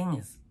haters. And the thing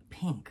is,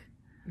 pink.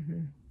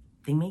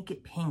 They make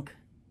it pink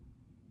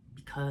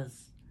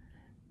because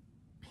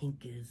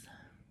pink is fun.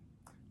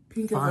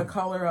 Is a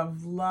color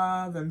of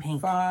love and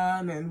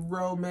fun and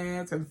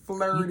romance and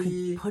flirty.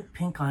 You can put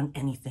pink on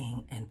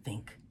anything and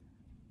think,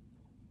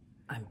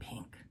 I'm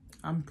pink.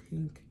 I'm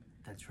pink.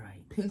 That's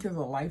right. Pink is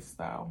a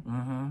lifestyle.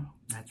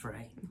 That's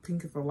right.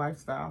 Pink is a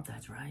lifestyle.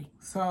 That's right.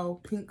 So,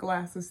 Pink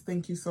Glasses,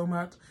 thank you so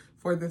much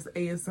for this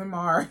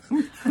ASMR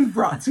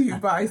brought to you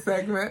by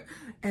segment.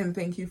 And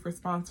thank you for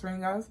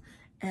sponsoring us.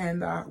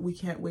 And we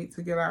can't wait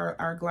to get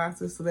our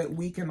glasses so that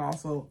we can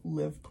also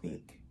live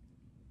pink.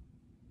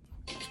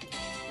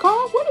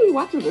 Carl, what are we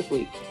watching this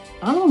week?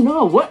 I don't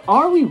know. What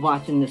are we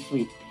watching this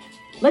week?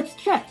 Let's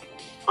check.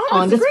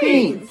 On the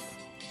screens.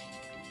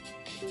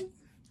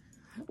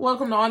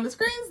 Welcome to On the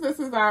Screens. This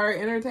is our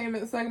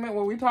entertainment segment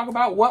where we talk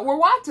about what we're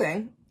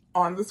watching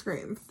on the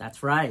screens.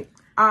 That's right.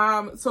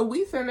 So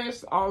we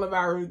finished all of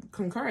our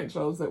concurrent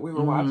shows that we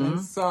were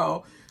watching.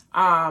 So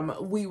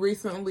we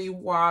recently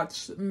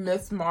watched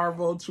Miss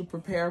Marvel to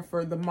prepare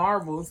for the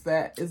Marvels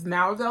that is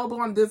now available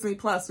on Disney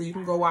Plus. So you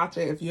can go watch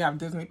it if you have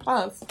Disney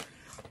Plus.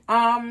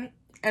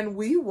 And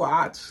we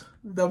watch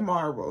the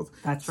Marvels.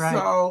 That's right.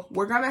 So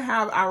we're going to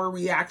have our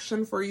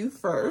reaction for you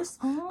first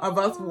of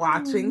us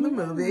watching the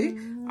movie.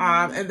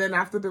 And then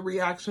after the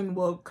reaction,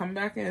 we'll come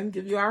back and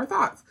give you our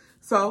thoughts.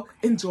 So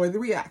enjoy the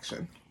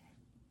reaction.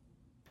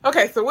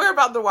 Okay, so we're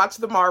about to watch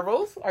the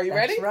Marvels. Are you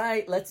ready? That's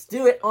right. Let's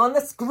do it on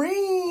the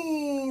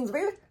screens,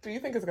 baby. Do you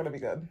think it's going to be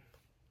good?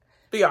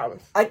 Be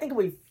honest. I think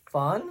it'll be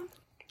fun.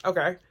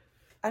 Okay.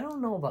 I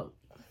don't know about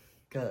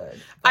good.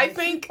 I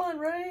think fun,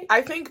 right?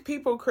 I think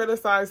people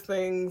criticize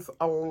things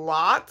a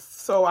lot,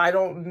 so I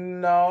don't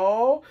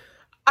know.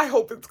 I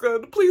hope it's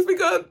good. Please be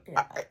good.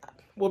 Yeah.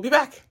 We'll be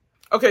back.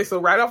 Okay, so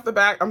right off the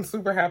bat, I'm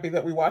super happy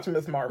that we watch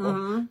Miss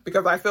Marvel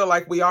because I feel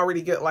like we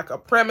already get like a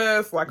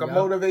premise, like a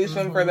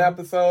motivation for the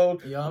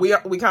episode.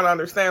 Yep. We kind of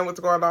understand what's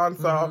going on,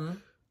 so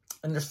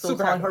and they're still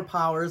calling her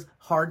powers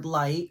hard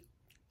light.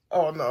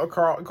 Oh no,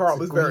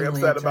 Carl is very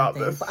upset about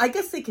this. But I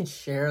guess they can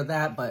share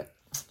that, but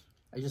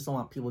I just don't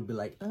want people to be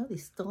like, oh, they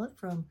stole it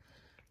from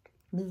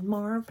Ms.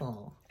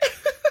 Marvel.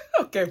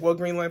 Okay, well,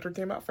 Green Lantern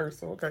came out first,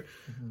 so okay.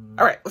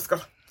 All right, let's go.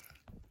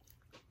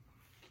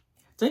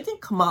 Do you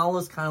think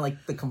Kamala's kind of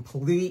like the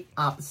complete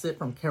opposite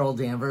from Carol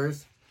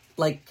Danvers?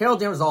 Like, Carol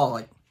Danvers is all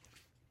like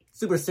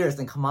super serious,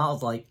 and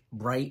Kamala's like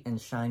bright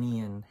and shiny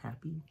and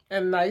happy.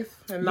 And nice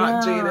and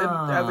not jaded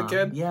as a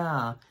kid.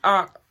 Yeah.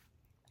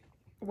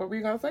 What were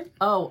you going to say?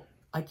 Oh,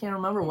 I can't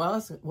remember.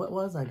 What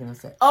was I going to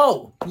say?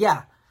 Oh,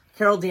 yeah.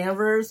 Carol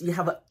Danvers, you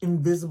have an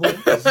invisible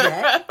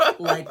jet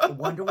like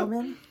Wonder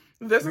Woman.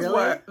 This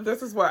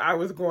is what I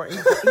was going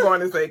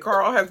to say.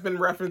 Carl has been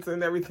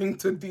referencing everything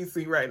to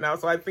DC right now,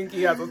 so I think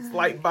he has a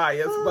slight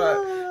bias,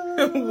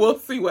 but we'll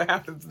see what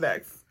happens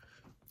next.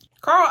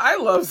 Carl, I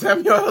love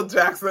Samuel L.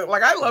 Jackson.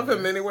 Like, I love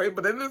him anyway,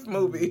 but in this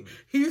movie,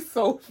 he's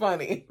so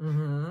funny.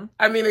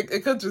 I mean,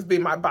 it could just be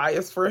my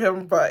bias for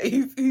him, but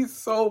he's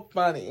so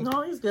funny.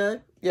 No, he's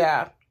good.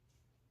 Yeah.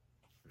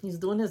 He's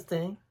doing his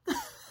thing.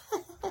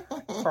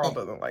 Carl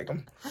doesn't like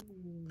him.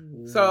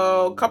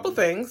 So, couple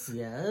things.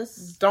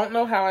 Yes. Don't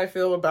know how I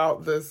feel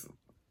about this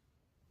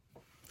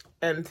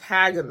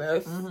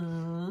antagonist.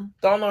 Don't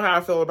know how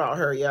I feel about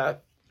her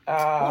yet.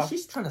 Well,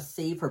 she's trying to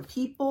save her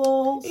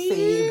people.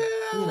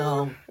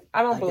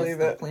 I don't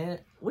believe it.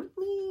 Planet. What do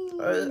you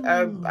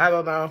mean? I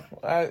don't know.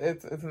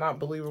 It's not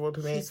believable to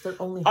me. She's their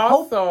only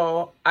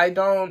hope. I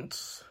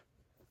don't...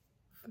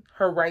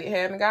 Her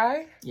right-hand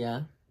guy?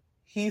 Yeah.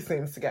 He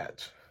seems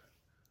sketch.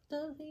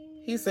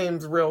 He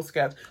seems real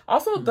sketch.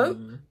 Also,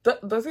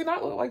 does he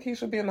not look like he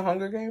should be in the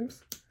Hunger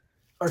Games?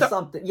 Or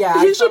something.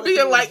 Yeah. He should be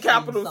in, like,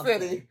 Capital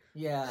City.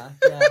 Yeah.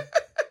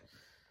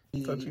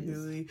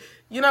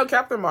 You know,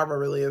 Captain Marvel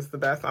really is the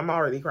best. I'm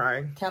already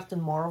crying.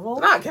 Captain Marvel?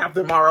 Not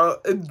Captain Marvel.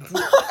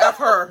 F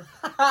her.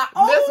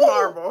 Miss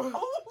Marvel.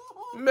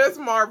 Miss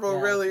Marvel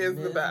really is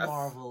the best. Miss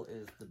Marvel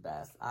is the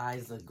best.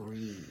 Eyes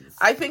agrees.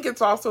 I think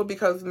it's also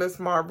because Miss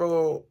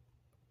Marvel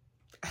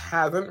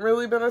hasn't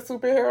really been a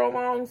superhero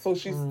long, so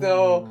she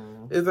still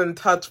is in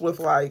touch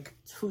with, like...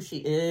 who she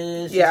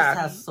is. She just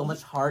has so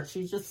much heart.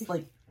 She's just,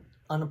 like,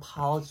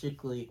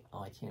 unapologetically...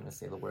 Oh, I can't even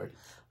say the word.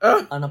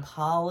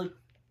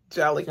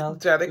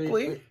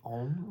 Unapologetically.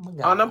 Oh, my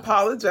God.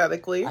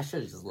 Unapologetically. I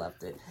should have just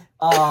left it.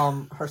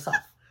 Herself.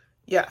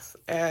 Yes,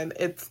 and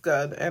it's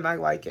good, and I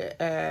like it,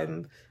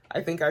 and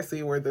I think I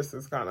see where this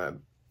is gonna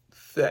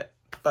fit,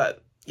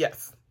 but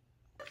yes.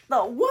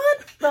 No,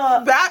 what?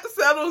 That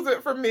settles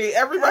it for me.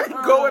 Everybody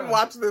go and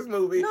watch this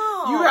movie.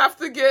 No. You have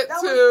to get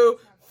to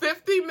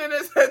 50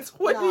 minutes and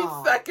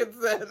 20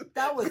 seconds in.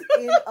 That was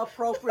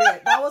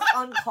inappropriate. That was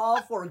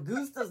uncalled for.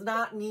 Goose does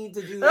not need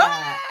to do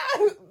that.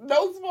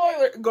 No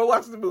spoiler. Go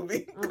watch the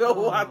movie. Go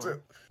watch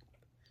it.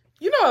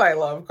 You know what I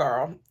love,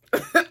 Carl?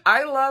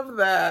 I love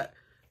that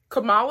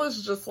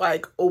Kamala's just,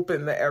 like,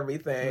 open to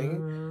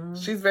everything.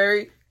 She's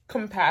very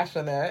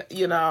compassionate,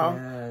 you know.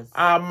 Yes.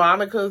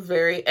 Monica's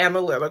very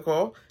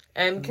analytical.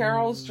 And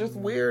Carol's just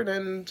weird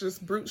and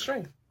just brute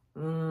strength.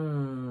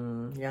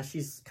 Yeah,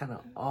 she's kind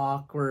of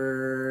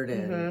awkward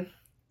and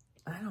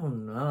I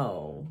don't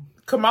know.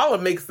 Kamala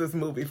makes this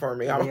movie for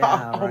me. I'm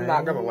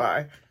not gonna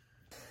lie.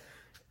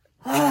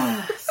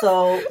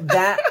 So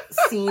that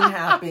scene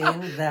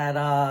happened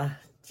that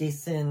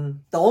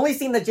Jason, the only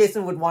scene that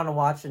Jason would want to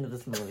watch into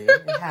this movie,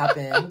 it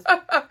happened.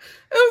 It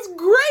was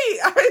great.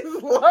 I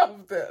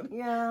loved it.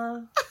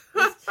 Yeah,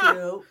 it's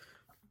cute.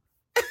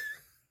 It's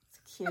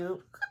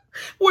cute.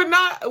 We're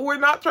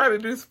not trying to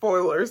do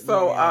spoilers,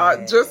 so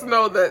just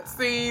know that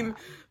scene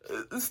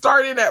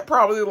starting at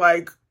probably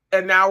like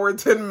an hour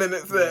 10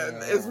 minutes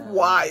in is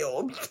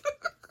wild.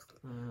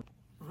 Oh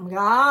my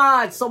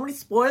God, so many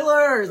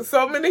spoilers.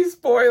 So many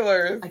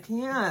spoilers. I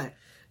can't.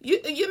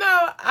 You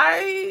know,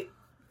 I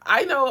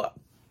know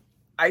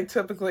I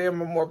typically am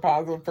a more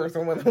positive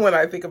person when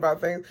I think about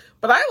things,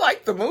 but I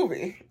liked the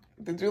movie.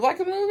 Did you like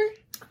the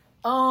movie?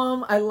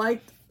 I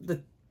liked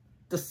the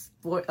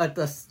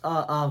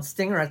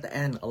stinger at the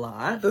end a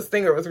lot. The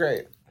stinger was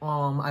great.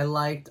 I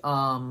liked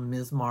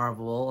Ms.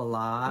 Marvel a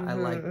lot. I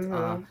liked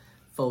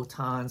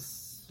Photon /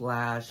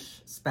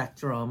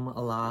 Spectrum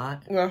a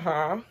lot. /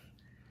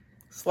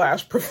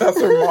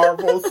 Professor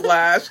Marvel /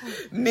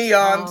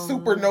 Neon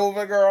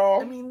Supernova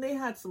Girl. I mean, they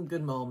had some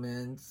good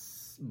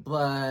moments,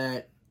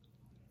 but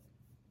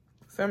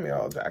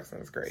Samuel L.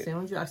 Jackson is great.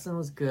 Samuel Jackson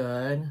was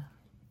good.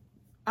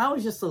 I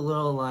was just a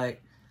little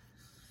like,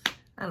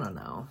 I don't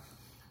know.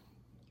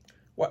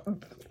 What?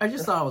 I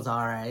just thought it was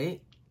all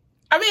right.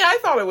 I mean, I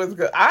thought it was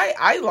good.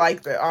 I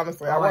liked it,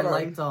 honestly. I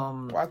liked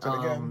watch it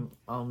again.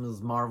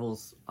 Ms.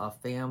 Marvel's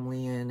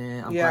family in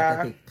it. I'm glad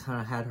that they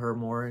kind of had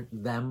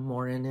them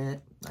more in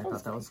it. I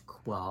thought that was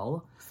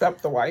cool.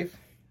 Except the wife.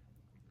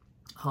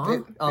 Huh?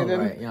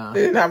 Right, yeah.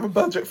 They didn't have a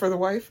budget for the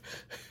wife.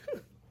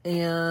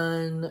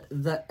 And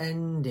the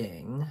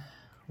ending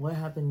What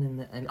happened in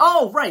the end?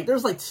 Oh, right.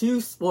 There's like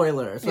 2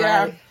 spoilers, right?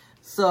 Yeah.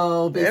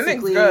 So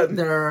basically,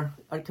 they're...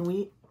 Can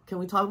we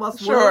talk about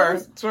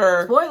spoilers?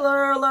 Sure.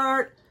 Spoiler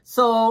alert!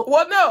 So...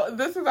 Well, no,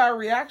 this is our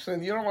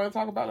reaction. You don't want to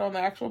talk about it on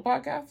the actual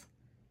podcast?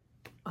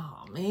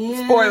 Oh,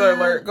 man. Spoiler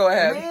alert. Go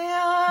ahead.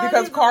 Man,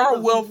 because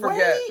Carl will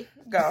forget.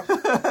 Go.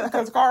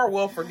 Because Carl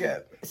will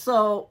forget.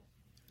 So,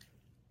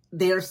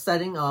 they're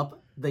setting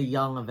up the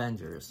Young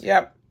Avengers.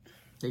 Yep.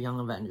 The Young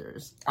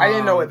Avengers. I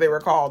didn't know what they were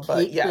called,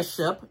 but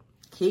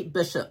Kate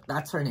Bishop,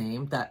 that's her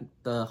name.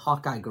 The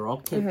Hawkeye girl,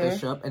 Kate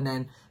Bishop. And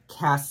then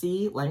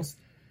Cassie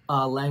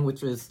Lang,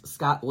 which is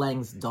Scott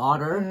Lang's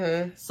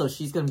daughter. So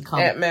she's gonna become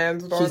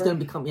Ant-Man's daughter.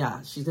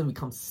 She's gonna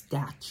become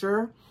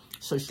Stature.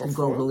 So she can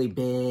grow really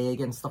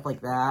big and stuff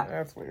like that.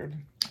 That's weird.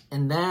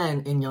 And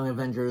then in Young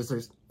Avengers,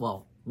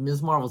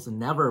 Ms. Marvel's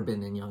never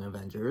been in Young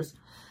Avengers,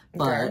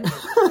 but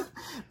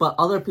but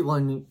other people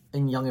in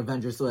Young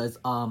Avengers was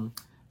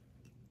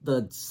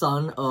the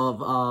son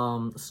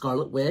of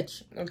Scarlet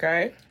Witch.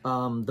 Okay.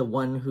 The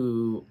one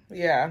who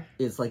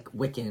is like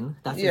Wiccan.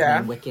 That's his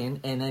name, Wiccan.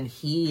 And then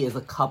he is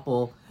a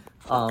couple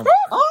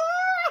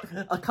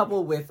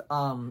with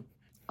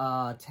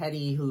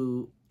Teddy,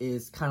 who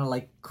is kind of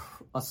like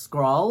a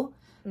Skrull,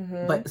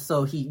 but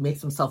so he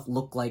makes himself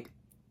look like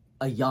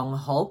a young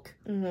Hulk.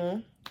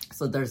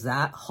 So there's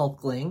that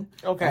Hulkling.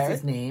 Okay. That's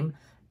his name.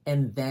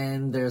 And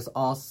then there's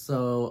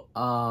also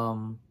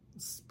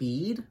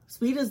Speed.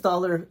 Speed is the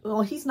other...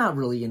 Well, he's not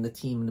really in the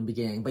team in the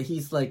beginning, but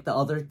he's like the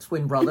other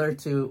twin brother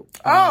to...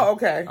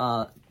 okay.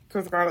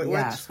 To Scarlet Witch.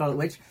 Yeah, Scarlet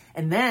Witch.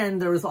 And then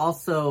there was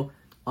also...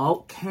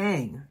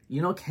 Kang.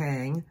 You know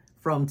Kang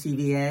from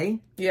TVA?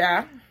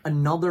 Yeah.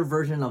 Another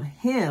version of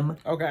him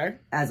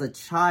as a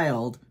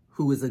child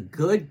who is a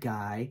good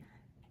guy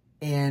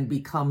and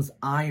becomes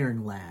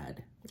Iron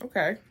Lad.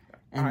 Okay.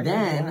 And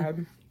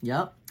then...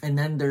 Yep. And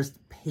then there's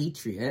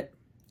Patriot,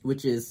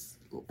 which is...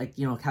 like,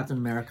 you know, Captain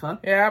America.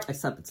 Yeah.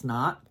 Except it's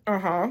not.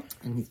 And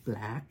he's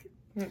black.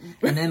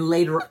 And then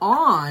later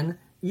on,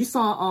 you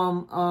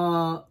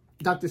saw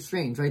Doctor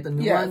Strange, right? The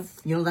new one.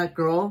 You know that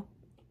girl?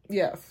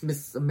 Yes.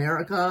 Miss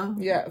America?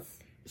 Yes.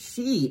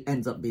 She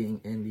ends up being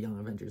in the Young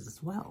Avengers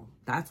as well.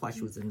 That's why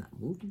she was in that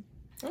movie.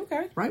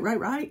 Okay.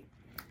 Right.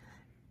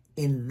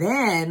 And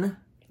then,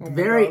 the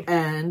very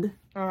end,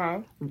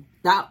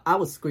 that I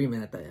was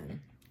screaming at the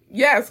end.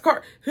 Yes,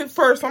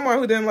 for someone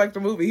who didn't like the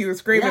movie, he was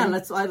screaming. Yeah,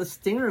 that's why the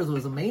stingers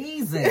was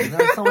amazing.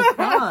 That was so much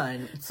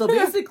fun. So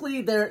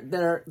basically,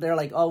 they're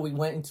like, oh, we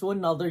went into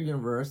another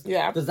universe.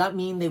 Yeah. Does that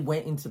mean they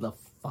went into the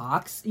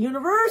Fox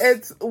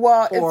universe?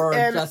 Or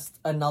just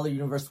another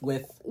universe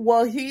with...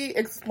 Well, he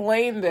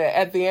explained it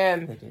at the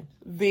end.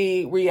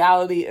 The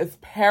reality is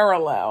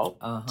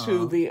parallel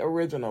to the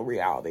original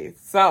reality.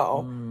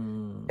 So,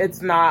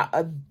 it's not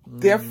a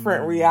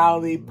different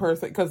reality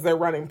person because they're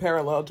running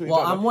parallel to each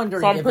other. I'm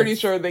wondering. So I'm pretty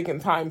sure they can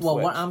time switch. Well,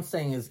 what I'm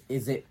saying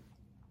is it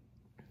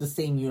the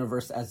same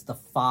universe as the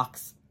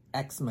Fox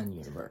X-Men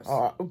universe?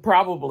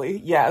 Probably,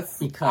 yes.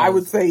 Because I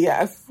would say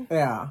yes.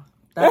 Yeah,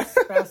 that's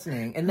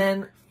fascinating. And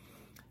then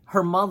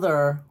her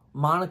mother,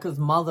 Monica's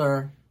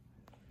mother,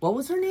 what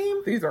was her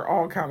name? These are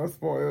all kind of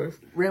spoilers.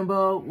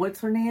 Rambo, what's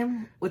her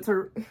name? What's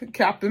her...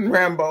 Captain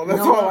Rambo,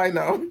 that's all I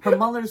know. Her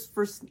mother's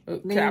first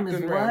name Captain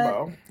is what?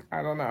 Rambo.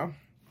 I don't know.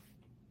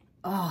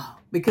 Oh,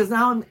 because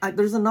now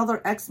there's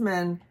another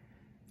X-Men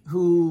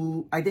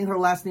who I think her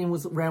last name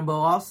was Rambo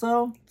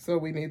also. So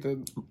we need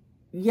to...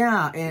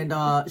 Yeah,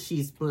 and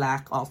she's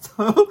black also.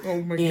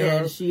 Oh my god.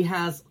 And she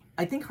has...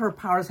 I think her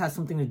powers has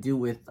something to do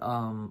with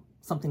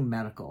something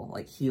medical,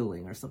 like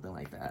healing or something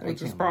like that.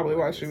 Which is probably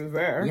why she was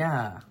there.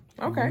 Yeah.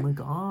 Okay. Oh my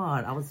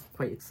god, I was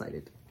quite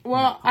excited.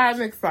 Well,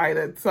 I'm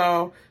excited,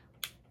 so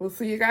we'll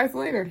see you guys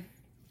later.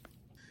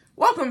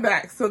 Welcome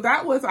back. So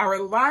that was our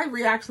live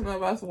reaction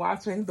of us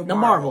watching The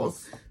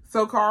Marvels.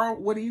 So, Carl,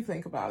 what do you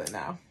think about it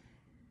now?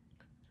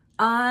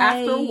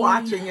 After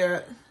watching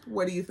it,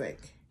 what do you think?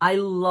 I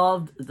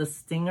loved the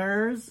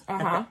stingers at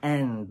the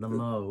end the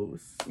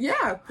most.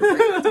 Yeah, the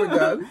stingers were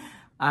good.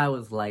 I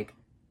was like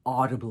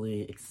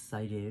audibly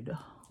excited.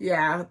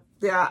 Yeah.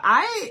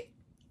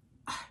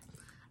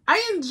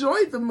 I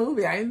enjoyed the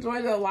movie. I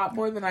enjoyed it a lot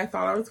more than I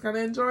thought I was going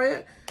to enjoy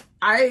it.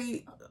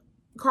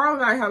 Carl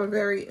and I had a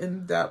very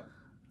in-depth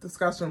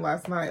discussion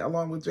last night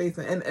along with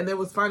Jason. And it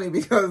was funny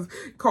because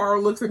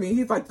Carl looks at me.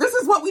 He's like, this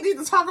is what we need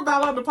to talk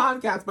about on the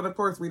podcast. But of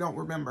course, we don't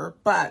remember.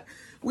 But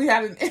we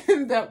had an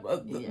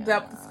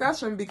in-depth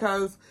discussion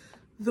because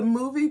the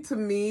movie to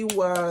me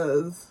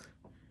was...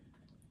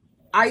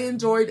 I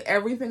enjoyed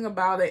everything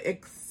about it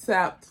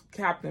except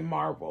Captain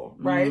Marvel,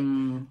 right?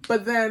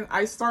 But then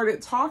I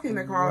started talking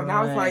to Carl, and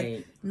I was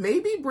like,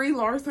 maybe Brie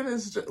Larson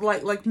is just,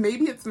 like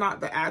maybe it's not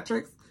the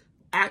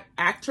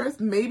actress.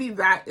 Maybe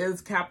that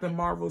is Captain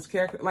Marvel's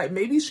character. Like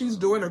maybe she's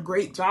doing a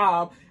great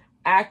job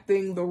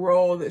acting the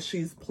role that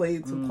she's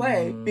played to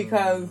play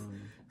because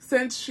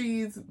since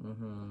she's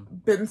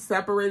been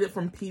separated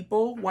from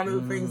people, one of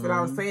the things that I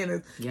was saying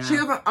is she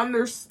doesn't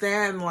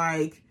understand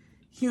like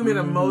human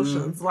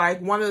emotions.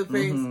 Like one of the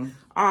things,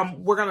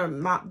 we're gonna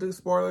not do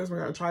spoilers. We're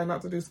gonna try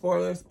not to do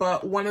spoilers.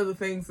 But one of the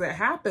things that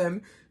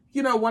happened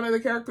you know, one of the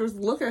characters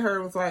look at her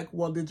and was like,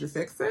 well, did you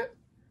fix it?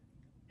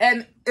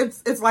 And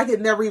it's like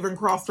it never even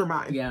crossed her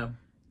mind. Yeah.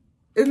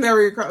 It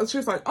never even crossed. She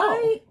was like,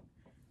 oh.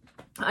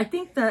 I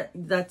think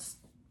that's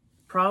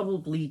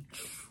probably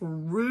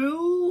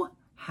true.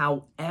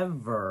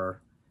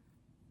 However,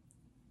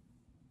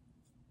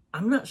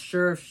 I'm not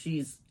sure if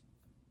she's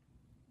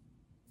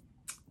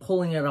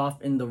pulling it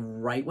off in the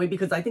right way,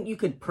 because I think you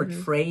could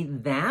portray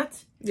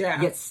that,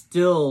 yet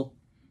still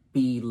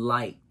be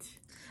liked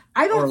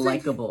or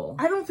likable.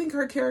 I don't think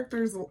her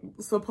character's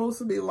supposed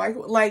to be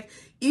like,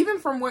 even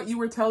from what you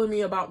were telling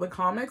me about the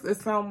comics, it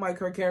sounded like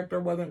her character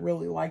wasn't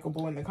really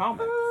likable in the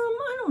comics.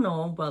 I don't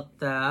know about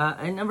that.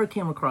 I never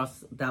came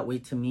across that way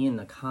to me in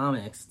the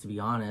comics, to be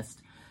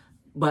honest.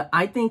 But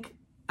I think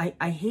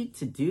I hate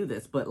to do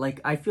this, but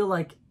like I feel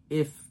like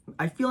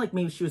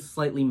maybe she was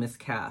slightly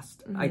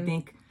miscast. I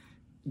think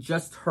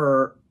just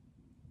her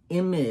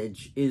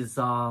image is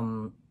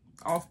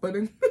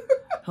off-putting.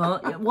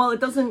 Well, it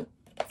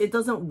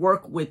doesn't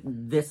work with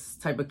this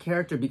type of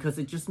character because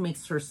it just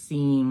makes her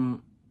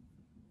seem,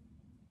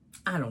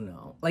 I don't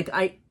know. Like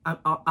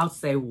I'll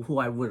say who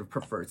I would have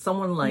preferred.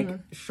 Someone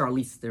like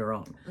Charlize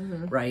Theron,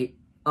 right?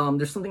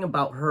 There's something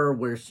about her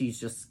where she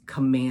just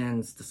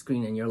commands the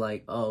screen and you're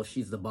like, oh,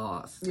 she's the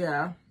boss.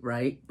 Yeah.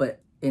 Right?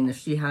 And if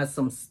she has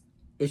some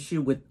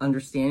issue with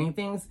understanding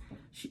things,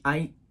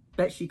 I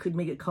bet she could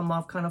make it come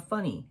off kind of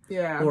funny.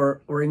 Yeah.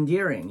 Or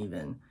endearing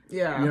even.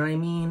 Yeah. You know what I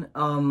mean?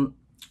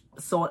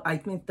 So I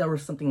think there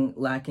was something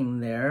lacking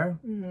there.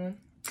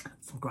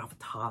 Some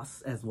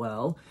gravitas as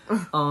well.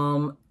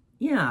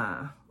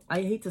 Yeah.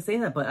 I hate to say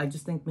that, but I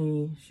just think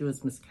maybe she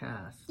was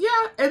miscast.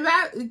 Yeah, and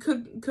that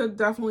could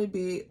definitely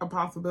be a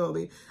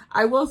possibility.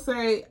 I will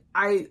say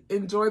I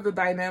enjoy the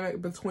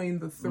dynamic between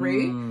the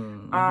three.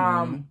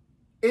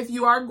 If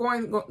you are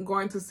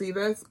going to see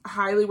this,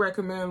 highly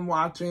recommend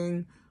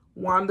watching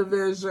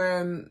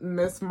WandaVision,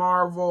 Miss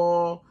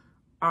Marvel,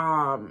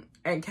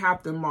 and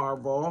Captain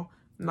Marvel.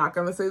 I'm not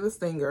gonna say the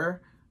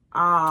Stinger,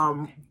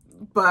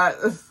 but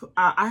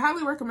I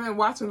highly recommend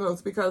watching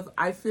those because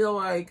I feel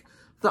like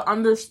the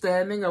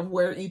understanding of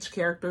where each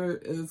character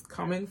is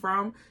coming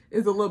from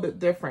is a little bit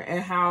different,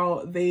 and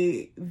how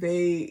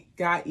they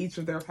got each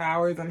of their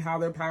powers and how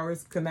their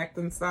powers connect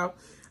and stuff.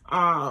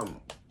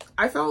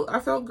 I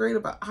felt great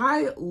about.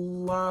 I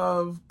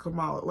love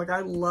Kamala. Like I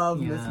love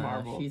Miss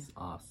Marvel. She's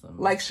awesome.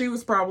 Like she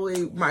was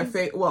probably my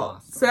favorite. Well,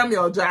 awesome.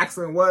 Samuel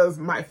Jackson was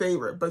my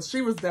favorite, but she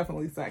was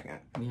definitely second.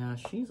 Yeah,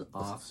 she's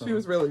awesome. She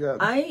was really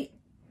good.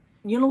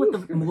 You know what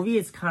the movie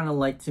is kind of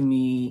like to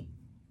me?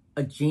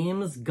 A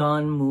James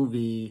Gunn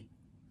movie,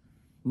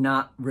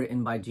 not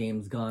written by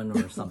James Gunn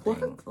or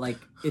something. Like,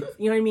 you know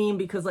what I mean?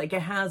 Because like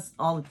it has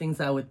all the things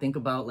I would think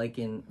about, like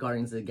in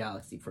Guardians of the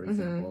Galaxy, for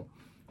example.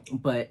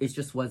 But it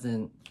just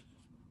wasn't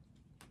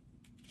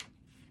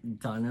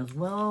done as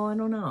well. I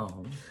don't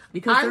know,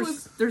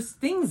 because there's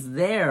things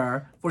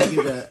there for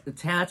you to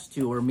attach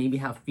to or maybe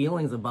have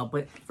feelings about,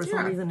 but for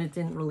some reason it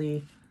didn't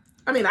really.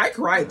 I mean, I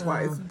cried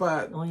twice,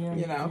 but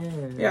you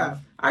know,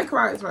 I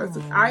cried twice.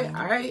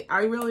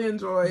 I really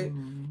enjoy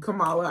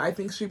Kamala. I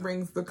think she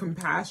brings the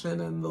compassion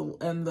and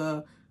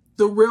the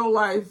real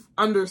life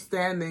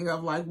understanding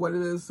of like what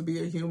it is to be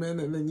a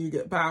human, and then you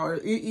get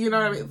power. You know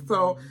what I mean?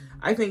 So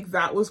I think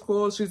that was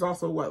cool. She's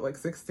also like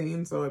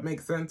 16, so it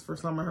makes sense for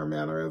some of her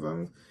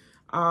mannerisms.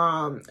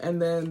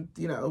 And then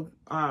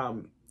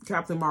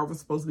Captain Marvel's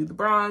supposed to be the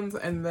bronze,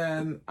 and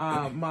then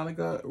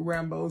Monica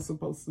Rambeau's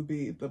supposed to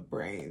be the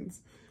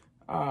brains.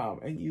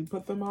 And you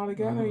put them all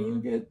together,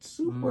 you get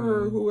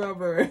super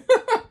whoever. It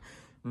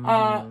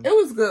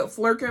was good.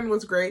 Flirkin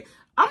was great.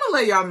 I'm gonna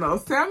let y'all know,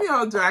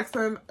 Samuel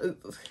Jackson,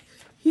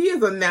 he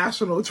is a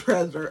national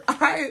treasure.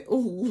 I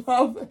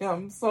love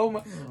him so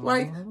much.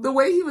 Like the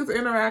way he was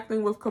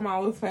interacting with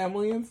Kamala's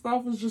family and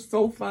stuff was just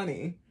so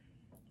funny.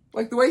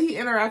 Like the way he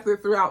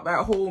interacted throughout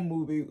that whole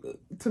movie,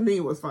 to me,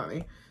 was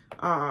funny.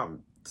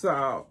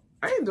 So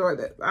I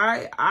enjoyed it.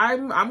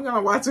 I'm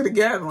gonna watch it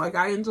again. Like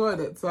I enjoyed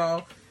it.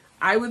 So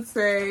I would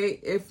say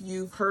if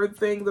you've heard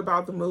things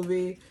about the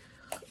movie,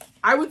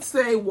 I would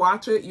say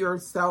watch it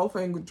yourself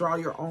and draw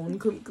your own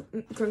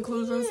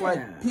conclusions. Yeah.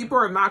 Like, people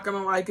are not going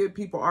to like it.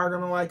 People are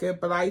going to like it.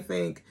 But I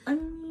think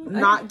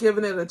not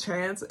giving it a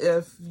chance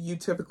if you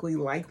typically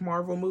like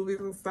Marvel movies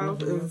and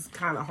stuff is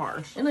kind of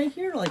harsh. And I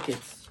hear like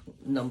it's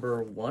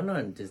 #1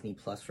 on Disney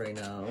Plus right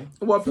now.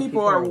 Well, so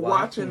people are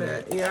watching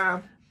it.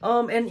 Yeah.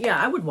 And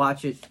yeah, I would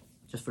watch it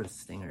just for the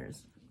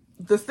stingers.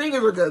 The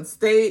stingers are good.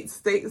 Stay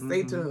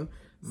tuned.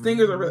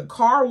 Stingers are really.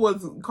 Carl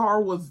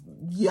was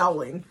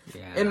yelling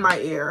in my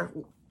ear.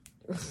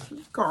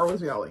 Carl was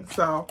yelling.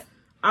 So,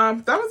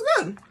 that was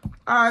good.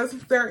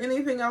 Is there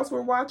anything else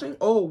we're watching?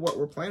 Oh, what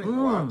we're planning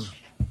to watch?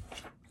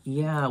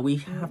 Yeah, we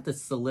have to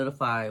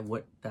solidify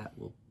what that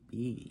will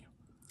be.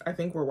 I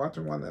think we're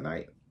watching one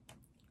tonight.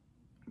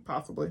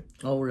 Possibly.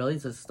 Oh, really?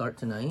 Does it start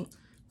tonight?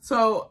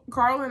 So,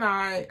 Carl and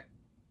I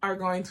are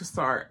going to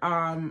start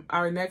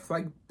our next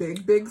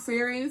big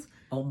series.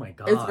 Oh my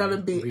god. It's going to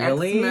be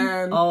really?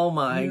 X-Men oh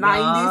my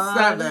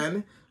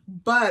 97.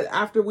 But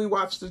after we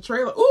watched the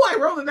trailer, I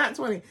rolled a nat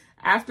 20.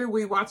 After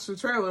we watched the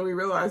trailer, we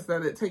realized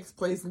that it takes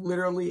place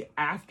literally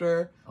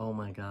after oh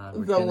my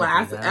God, the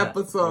last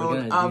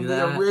episode of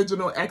the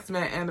original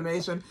X-Men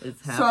animation.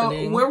 It's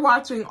happening. So we're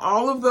watching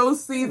all of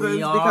those seasons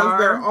because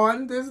they're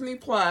on Disney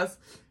Plus.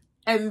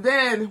 And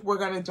then we're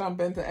going to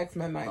jump into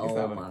X-Men 97.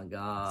 Oh my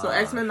God. So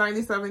X-Men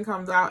 97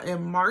 comes out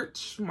in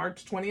March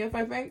 20th,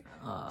 I think.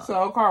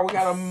 So, Carl, we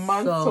got a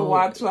month to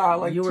watch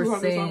like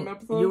 200-something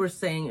episodes. You were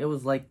saying it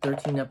was like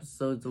 13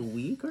 episodes a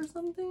week or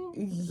something?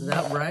 Is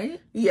that right?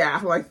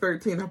 Yeah, like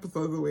 13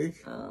 episodes a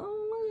week. Oh.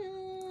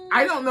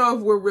 I don't know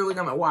if we're really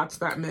going to watch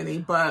that many,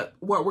 but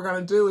what we're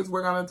going to do is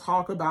we're going to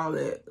talk about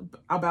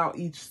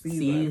each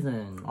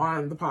season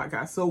on the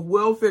podcast. So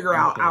we'll figure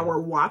out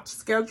our watch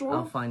schedule.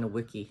 I'll find a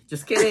wiki.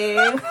 Just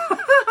kidding.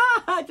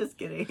 Just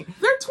kidding.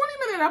 They're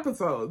 20-minute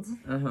episodes.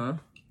 Uh-huh.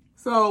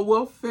 So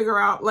we'll figure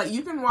out, like,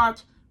 you can watch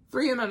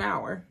 3 in an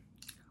hour.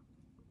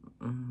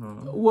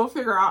 Mm-hmm. We'll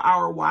figure out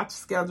our watch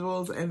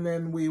schedules, and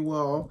then we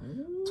will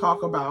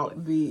talk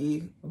about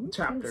the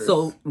chapters.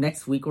 So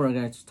next week we're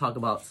going to talk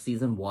about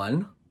season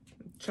 1.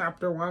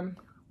 Chapter 1.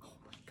 Oh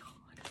my God.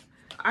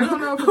 I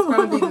don't know if it's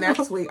going to be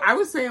next week. I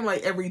was saying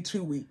like every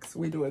 2 weeks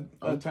we do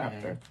a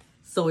chapter.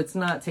 So it's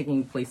not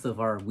taking place of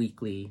our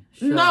weekly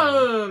show.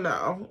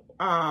 No.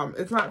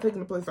 It's not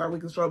taking place of our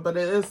weekly show, but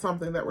it is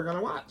something that we're going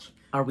to watch.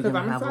 Are we going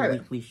to have a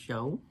weekly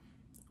show?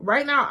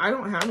 Right now, I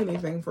don't have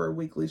anything for a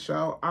weekly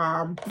show.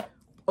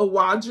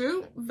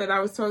 Awaju that I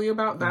was telling you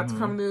about, that's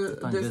coming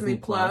to Disney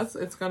Plus.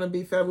 It's going to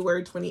be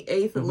February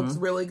 28th. It looks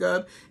really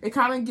good. It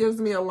kind of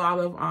gives me a lot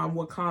of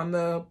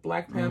Wakanda,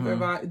 Black Panther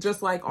vibe,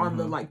 just like on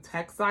the like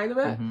tech side of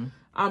it.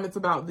 It's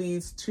about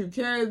these 2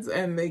 kids,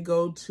 and they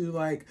go to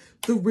like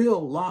the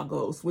real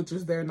Lagos, which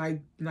is their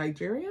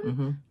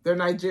Nigerian. Their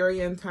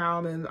Nigerian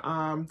town,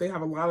 and they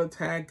have a lot of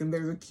tech, and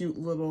there's a cute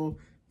little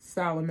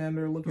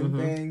salamander looking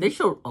thing. They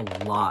showed a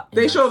lot.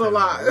 They showed a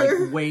lot.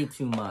 Like way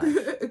too much.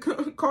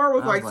 Carl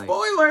was like,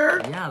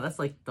 spoiler. Yeah, that's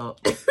like the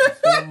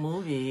whole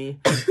movie.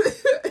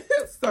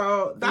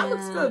 So that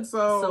looks good.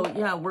 So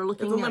yeah, we're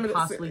looking at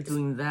possibly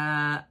doing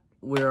that.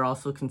 We're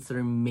also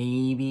considering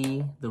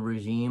maybe the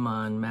Regime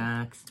on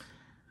Max.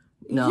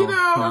 No,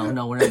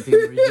 no, we're not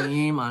doing the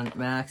Regime on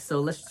Max.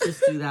 So let's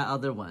just do that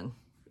other one.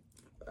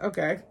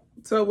 Okay,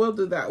 so we'll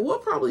do that. We'll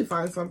probably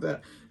find something.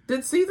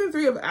 Did season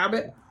 3 of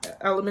Abbott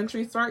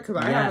Elementary start? Because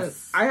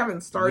I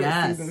haven't started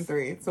season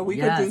 3, so we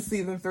could do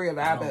season 3 of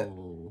Abbott.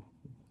 No.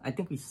 I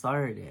think we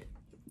started it.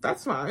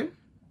 That's fine.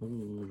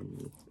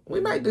 Ooh.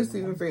 We might do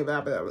season 3 of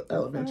Abbott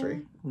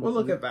Elementary. We'll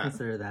look at that.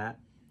 Consider that.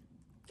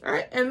 All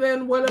right, and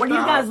then what are you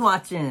guys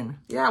watching?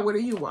 Yeah, what are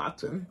you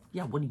watching?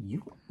 Yeah, what are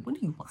you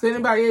watching? Is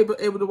anybody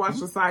able to watch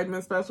the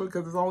Sidemen special?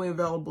 Because it's only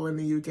available in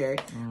the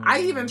UK.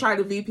 I even tried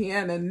a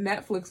VPN, and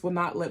Netflix will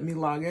not let me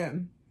log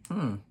in.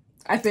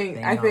 I think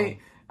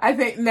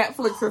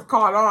Netflix has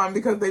caught on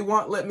because they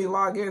won't let me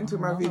log into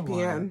my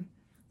VPN.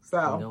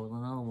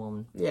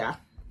 So, yeah.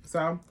 So,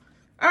 all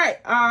right.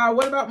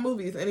 What about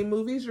movies? Any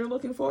movies you're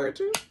looking forward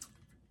to?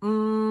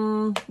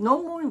 No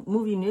more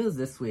movie news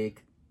this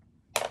week.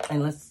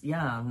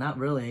 Not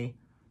really.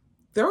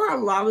 There were a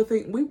lot of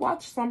things. We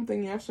watched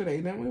something yesterday.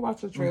 Didn't we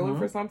watch a trailer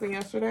for something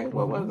yesterday?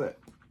 What was it?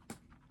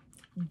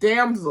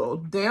 Damsel.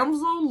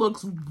 Damsel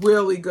looks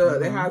really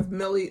good. It has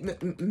Millie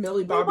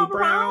Bobby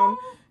Brown.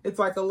 It's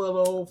like a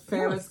little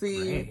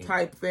fantasy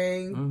type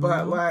thing,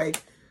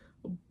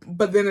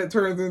 but then it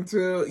turns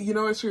into, you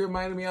know what she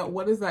reminded me of?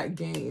 What is that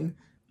game?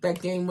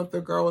 That game with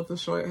the girl with the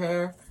short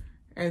hair,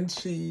 and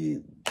she's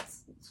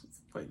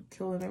like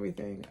killing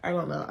everything. I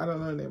don't know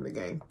the name of the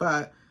game,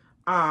 but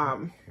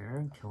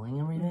killing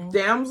everything.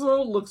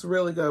 Damsel looks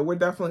really good. We're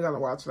definitely gonna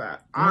watch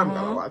that. I'm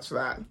gonna watch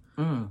that.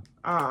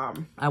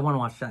 I want to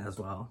watch that as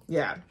well.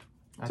 Yeah,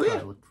 I thought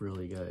it looked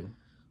really good.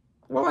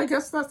 Well, I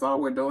guess that's all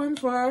we're doing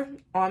for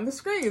On the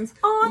Screens.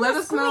 Let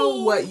us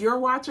know what you're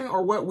watching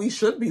or what we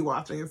should be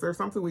watching. Is there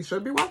something we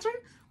should be watching?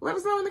 Let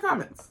us know in the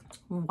comments.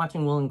 I'm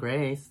watching Will and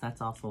Grace.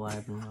 That's also what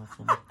I've been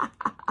watching.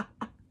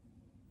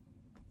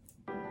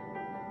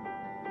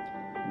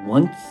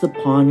 Once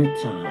upon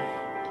a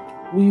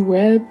time, we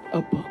read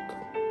a book.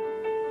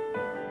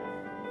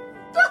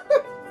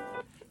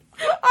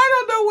 I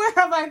don't know where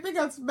I think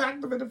I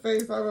smacked him in the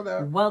face. I don't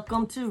know.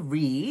 Welcome to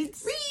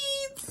Reads.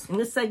 In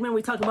this segment,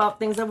 we talk about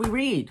things that we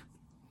read,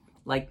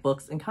 like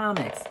books and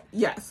comics.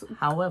 Yes.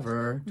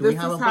 However, do we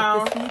have a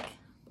book this week?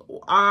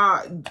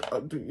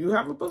 Do you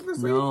have a book this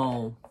week?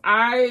 No.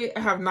 I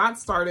have not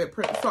started.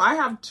 So I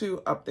have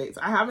 2 updates.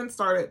 I haven't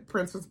started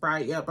Princess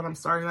Bride yet, but I'm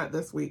starting that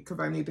this week because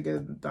I need to get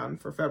it done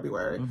for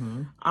February.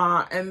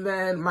 And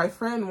then my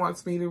friend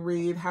wants me to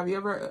read. Have you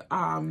ever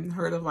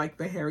heard of like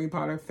the Harry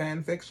Potter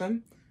fan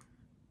fiction?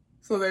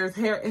 So there's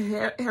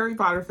Harry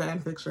Potter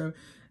fan fiction.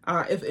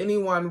 If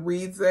anyone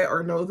reads it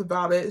or knows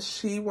about it,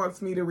 she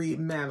wants me to read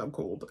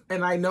Manacled.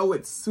 And I know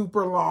it's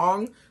super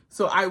long,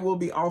 so I will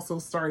be also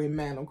starting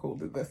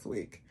Manacled this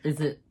week. Is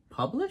it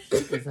published?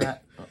 Is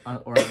that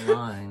or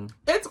online?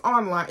 It's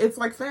online. It's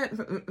like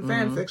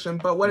fan fiction,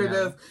 but what it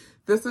is,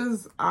 this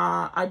is,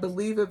 I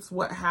believe it's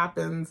what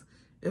happens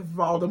if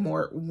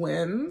Voldemort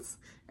wins.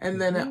 And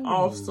then it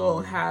also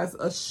has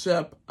a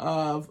ship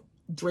of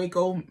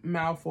Draco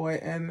Malfoy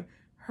and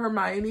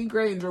Hermione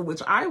Granger,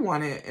 which I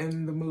wanted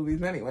in the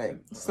movies anyway.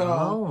 So,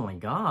 oh my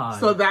god!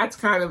 So that's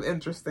kind of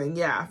interesting,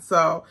 yeah.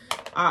 So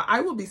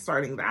I will be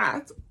starting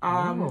that,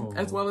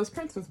 as well as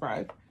Princess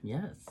Bride.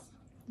 Yes.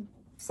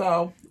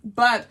 So,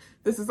 but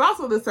this is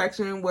also the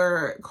section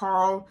where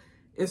Carl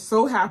is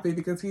so happy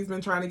because he's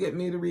been trying to get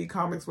me to read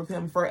comics with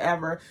him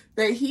forever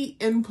that he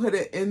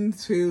inputted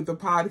into the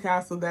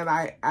podcast so that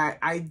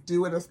I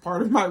do it as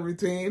part of my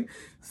routine.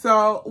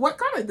 So what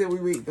comic did we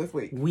read this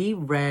week? We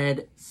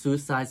read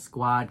Suicide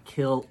Squad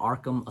Kill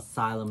Arkham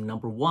Asylum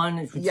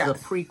 #1, which is a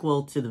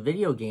prequel to the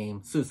video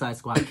game Suicide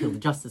Squad Kill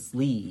Justice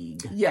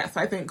League. Yes,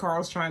 I think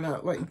Carl's trying to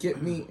like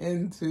get me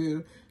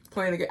into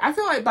playing a game. I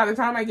feel like by the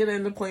time I get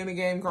into playing a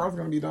game, Carl's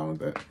gonna be done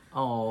with it.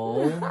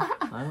 Oh,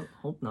 I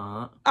hope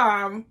not.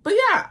 But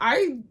yeah,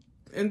 I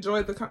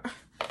enjoyed the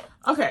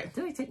okay.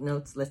 Did I take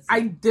notes? Let's see.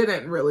 I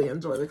didn't really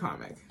enjoy the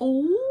comic.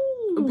 Ooh.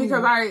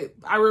 Because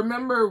I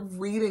remember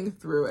reading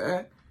through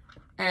it,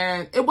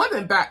 and it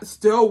wasn't bad.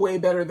 Still way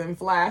better than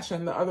Flash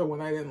and the other one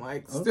I didn't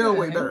like. Still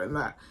way better than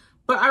that.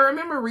 But I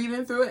remember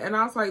reading through it, and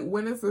I was like,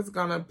 when is this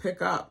gonna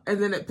pick up?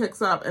 And then it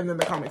picks up, and then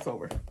the comic's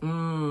over.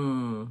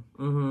 And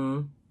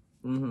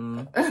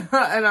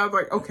I was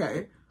like,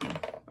 okay.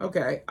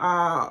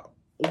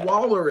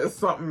 Waller is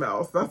something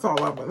else. That's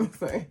all I'm gonna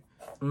say.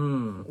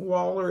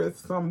 Waller is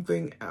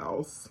something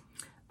else.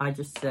 I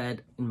just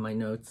said in my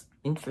notes,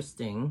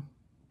 interesting,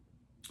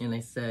 and I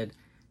said,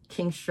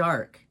 King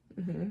Shark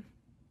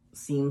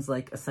seems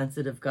like a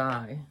sensitive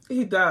guy.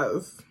 He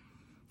does.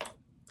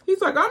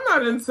 He's like, I'm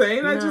not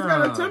insane. I just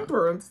got a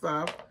temper and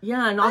stuff.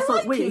 Yeah, and also,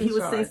 like King he was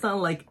Shark. saying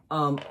something like,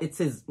 it's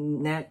his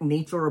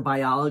nature or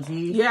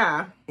biology.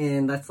 Yeah.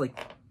 And that's like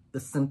the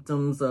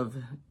symptoms of,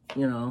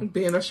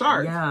 being a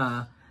shark.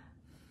 Yeah.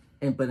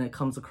 But it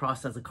comes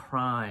across as a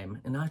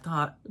crime. And I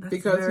thought,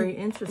 that's very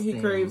interesting.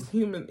 He craves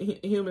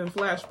human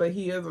flesh, but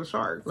he is a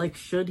shark. Like,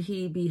 should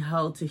he be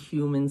held to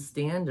human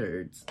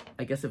standards?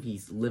 I guess if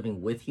he's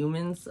living with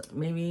humans,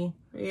 maybe?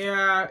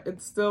 Yeah,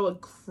 it's still a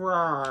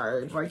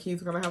crime. Like,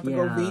 he's going to have to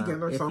go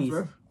vegan or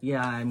something.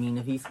 Yeah, I mean,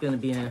 if he's going to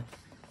be an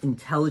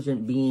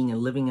intelligent being and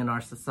living in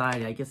our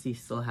society, I guess he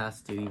still has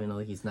to, even though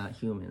he's not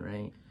human,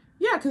 right?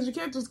 Yeah, because you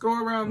can't just go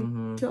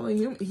around killing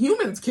humans.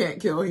 Humans can't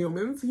kill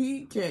humans.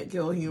 He can't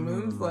kill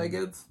humans. Like,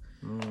 it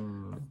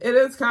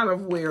is kind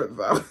of weird,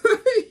 though.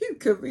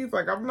 Because he's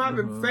like, I'm not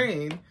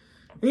insane.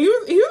 He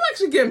was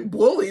actually getting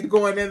bullied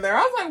going in there.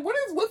 I was like, what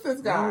is with this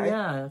guy? Oh,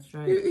 yeah, that's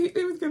right.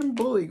 He was getting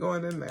bullied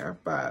going in there.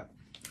 But,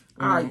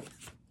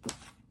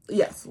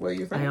 yes, what are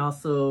you saying? I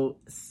also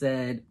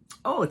said,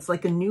 it's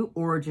like a new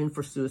origin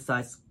for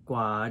Suicide Squad.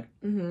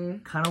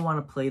 Kind of want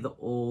to play the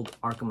old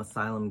Arkham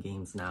Asylum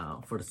games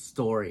now for the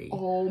story.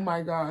 Oh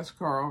my gosh,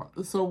 Carl.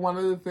 So one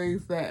of the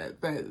things that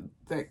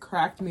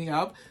cracked me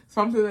up,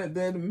 something that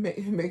did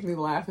make me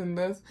laugh in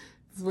this,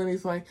 is when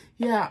he's like,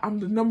 yeah, I'm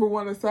the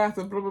 #1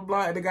 assassin, blah, blah,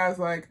 blah. And the guy's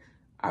like,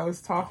 I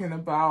was talking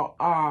about...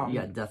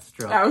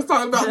 Deathstroke. I was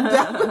talking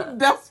about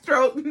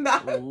Deathstroke,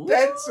 not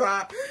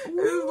Deadshot.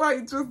 It's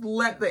like, just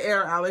let the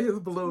air out of his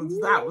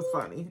balloons. That was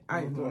funny.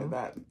 I enjoyed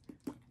that.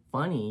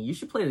 Funny. You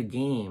should play the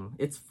game.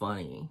 It's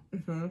funny.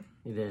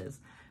 It is.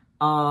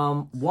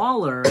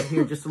 Waller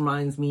here just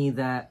reminds me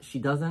that she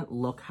doesn't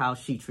look how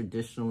she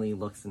traditionally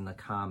looks in the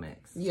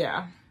comics.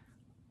 Yeah.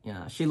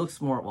 Yeah. She looks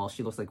more,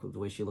 she looks like the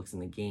way she looks in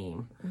the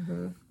game.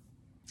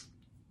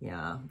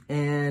 Yeah.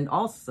 And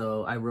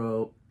also I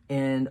wrote,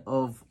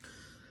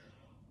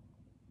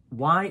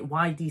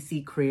 why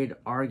DC created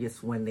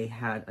Argus when they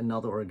had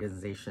another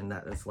organization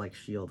that is like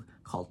S.H.I.E.L.D.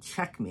 called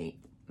Checkmate.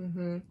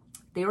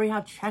 They already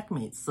have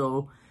Checkmate,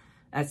 so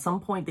at some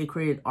point they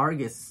created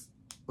Argus,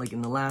 like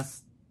in the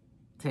last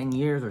 10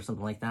 years or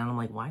something like that. And I'm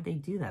like, why'd they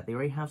do that? They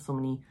already have so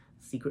many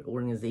secret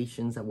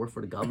organizations that work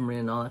for the government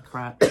and all that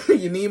crap.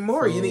 You need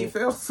more. You need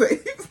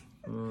fail-safe.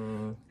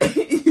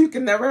 You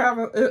can never have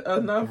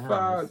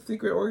enough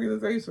secret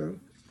organizations.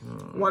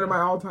 One of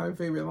my all-time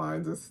favorite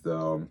lines is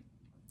still,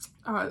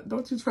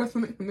 don't you trust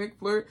Nick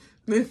Fury?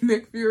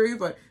 Nick Fury is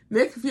like,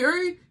 Nick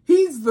Fury?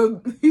 He's the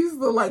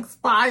like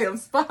spy of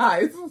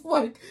spies. It's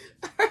like,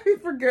 I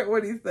forget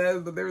what he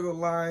says, but there's a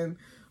line.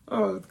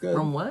 Oh, it's good.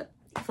 From what?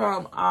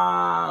 From,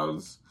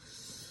 was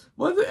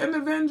it an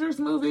Avengers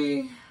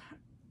movie?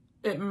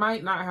 It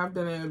might not have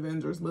been an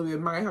Avengers movie. It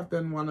might have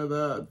been one of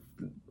the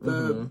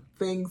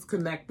things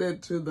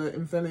connected to the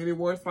Infinity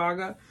War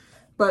saga.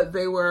 But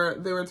they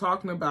were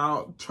talking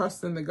about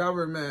trusting the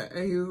government,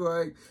 and he was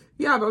like,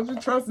 "Yeah, don't you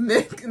trust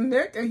Nick?" And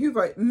he's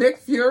like, "Nick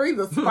Fury,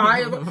 the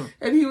spy,"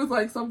 and he was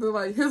like something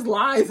like, "His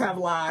lies have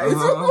lies."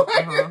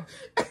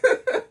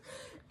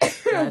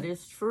 That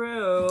is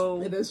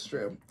true. It is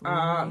true.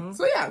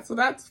 So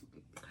that's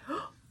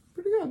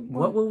pretty good.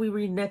 What will we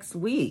read next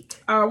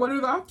week? What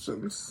are the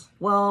options?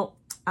 Well,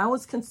 I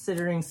was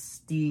considering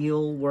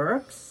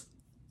Steelworks.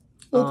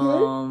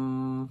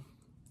 Okay.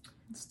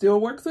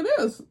 Steelworks it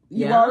is.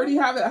 You already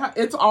have it.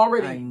 It's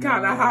already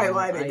kind of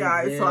highlighted,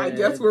 guys. So I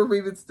guess we're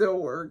reading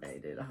Steelworks. I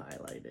did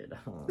highlight it,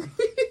 huh?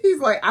 He's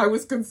like, I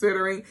was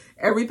considering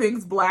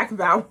everything's black,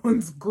 that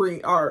one's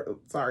green, or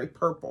sorry,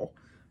 purple.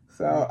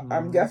 So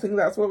I'm guessing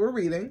that's what we're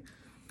reading.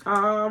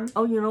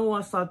 Oh, you know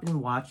what I've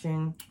been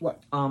watching?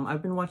 What?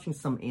 I've been watching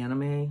some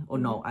anime. Oh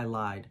no, I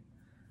lied.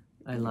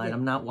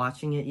 I'm not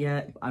watching it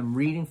yet. I'm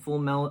reading Full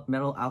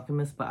Metal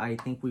Alchemist, but I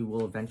think we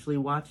will eventually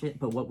watch it.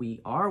 But what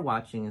we are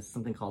watching is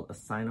something called A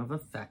Sign of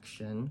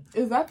Affection.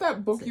 Is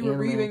that book you were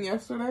anime. reading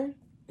yesterday?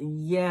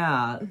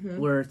 Yeah,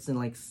 where it's in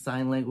like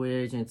sign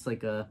language, and it's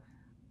like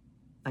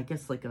I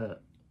guess like a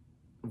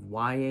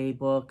YA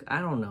book. I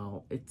don't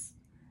know.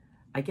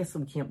 I guess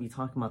we can't be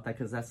talking about that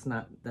because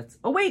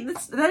oh wait,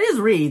 that is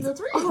Reed's.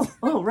 That's Reed's.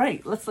 Oh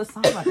right. Let's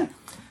talk about that.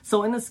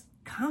 So in this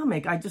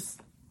comic,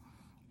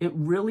 it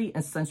really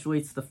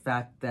accentuates the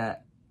fact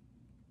that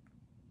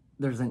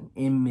there's an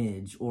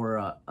image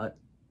or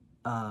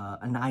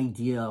an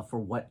idea for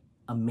what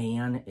a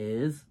man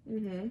is.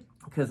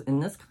 Because in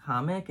this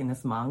comic, in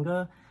this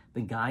manga,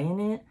 the guy in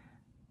it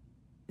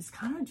is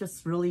kind of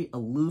just really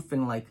aloof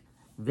and like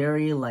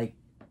very like,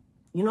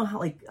 you know how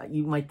like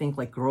you might think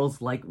like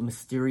girls like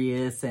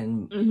mysterious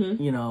and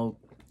you know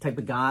type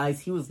of guys.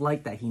 He was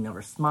like that. He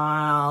never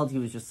smiled.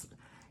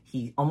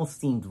 He almost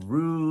seemed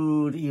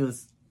rude. He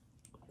was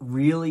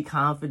really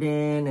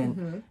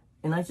confident,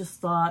 and I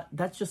just thought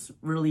that just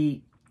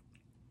really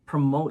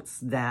promotes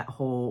that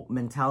whole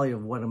mentality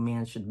of what a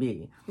man should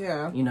be.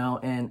 Yeah. You know,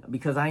 and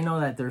because I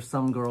know that there's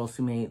some girls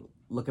who may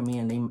look at me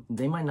and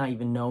they might not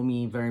even know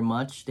me very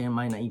much. They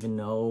might not even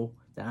know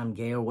that I'm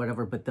gay or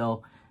whatever, but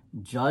they'll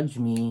judge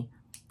me.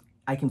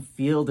 I can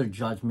feel their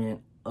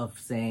judgment of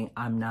saying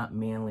I'm not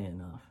manly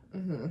enough.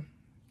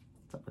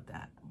 What's up with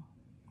that?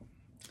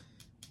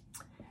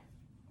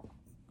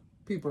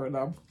 People are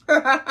dumb.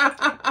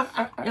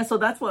 Yeah, so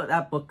that's what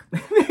that book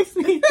makes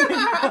me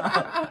think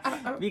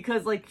of.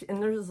 Because like,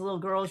 and there's this little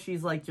girl,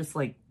 she's like just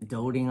like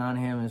doting on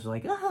him, and she's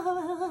like,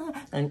 ah.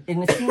 and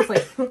it seems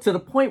like to the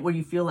point where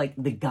you feel like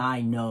the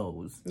guy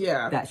knows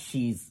that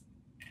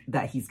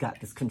he's got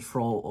this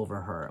control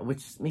over her,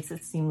 which makes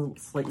it seem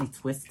slightly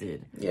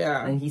twisted.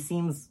 Yeah. And he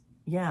seems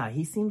a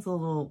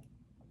little,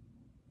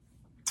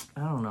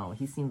 I don't know,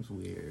 he seems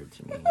weird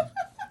to me.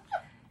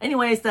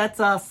 Anyways, that's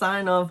a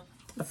sign of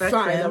affection.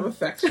 Sign of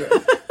affection.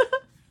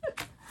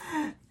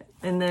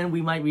 And then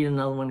we might read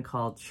another one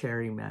called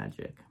Cherry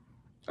Magic.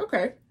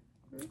 Okay.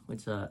 Which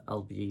is a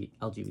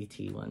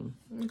LGBT one.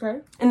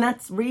 Okay. And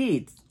that's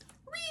Reed's.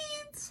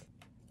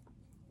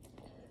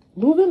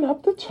 Moving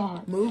up the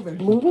chart.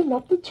 Moving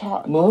up the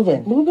chart.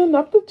 Moving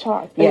up the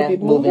chart. Yeah,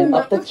 Baby. moving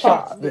up the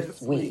chart this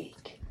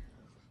week.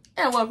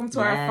 And welcome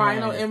to our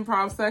final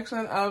improv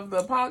section of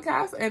the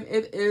podcast. And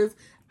it is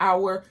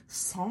our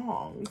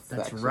song section.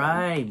 That's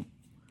right.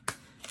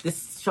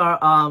 This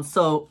chart,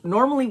 so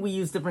normally we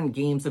use different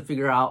games to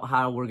figure out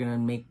how we're gonna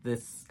make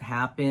this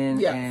happen.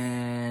 Yes.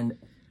 And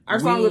our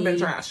songs have been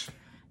trash.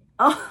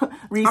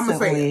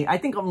 Recently, I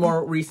think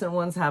more recent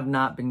ones have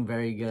not been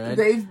very good.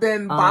 They've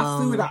been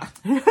basura.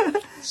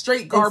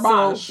 Straight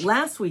garbage. So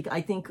last week,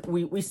 I think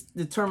we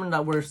determined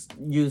that we're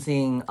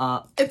using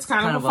it's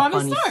kind of a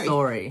funny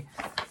story.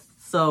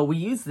 So we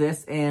use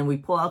this and we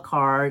pull out a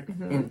card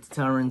and it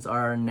determines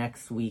our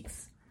next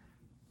week's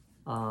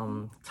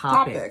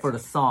topic for the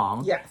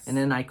song. Yes. And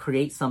then I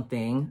create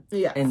something.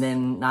 Yes. And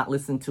then not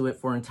listen to it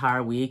for an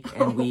entire week.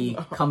 And we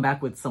come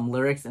back with some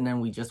lyrics and then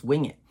we just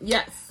wing it.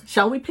 Yes.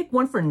 Shall we pick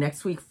one for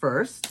next week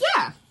first?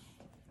 Yeah.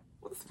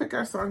 Let's pick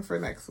our song for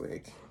next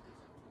week.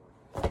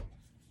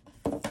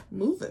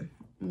 Moving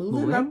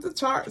up the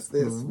charts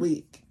this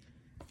week.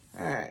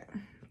 All right.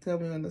 Tell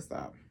me when to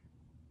stop.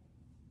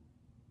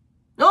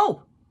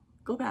 No!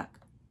 Go back.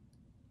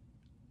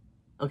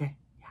 Okay.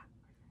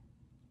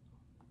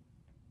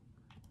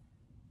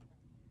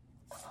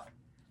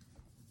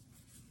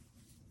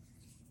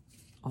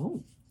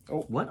 Oh,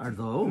 what are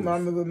those?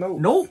 None of the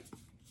notes. Nope.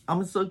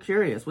 I'm so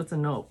curious. What's a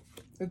note?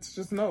 It's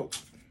just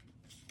notes.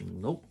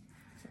 Nope.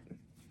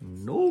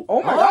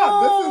 Oh my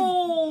God, this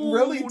is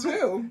really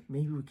two.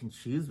 Maybe we can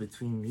choose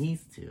between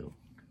these two.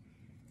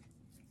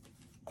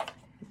 A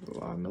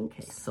lot of notes.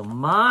 Okay, so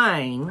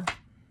mine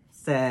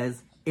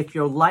says, if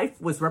your life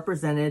was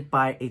represented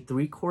by a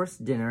 3-course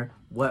dinner,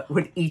 what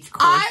would each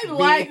course be? I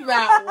like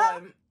that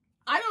one.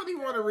 I don't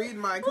even want to read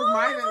mine because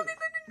mine is...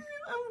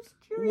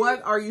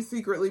 What are you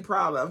secretly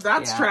proud of?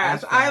 That's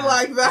trash. I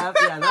like that.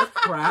 That's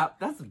crap.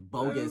 That's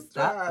bogus.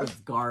 That was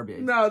garbage.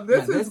 No,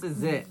 this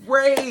is it.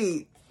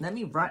 Great. Let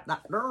me write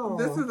that down.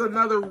 This is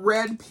another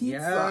red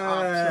pizza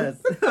option.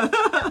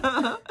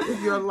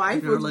 If your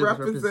life was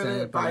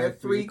represented by a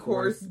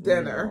 3-course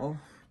dinner.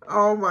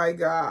 Oh my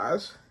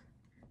gosh.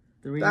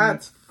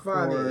 That's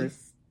funny.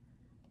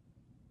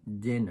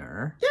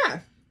 Dinner.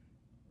 Yeah.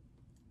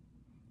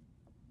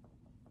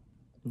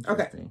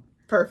 Okay.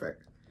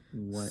 Perfect.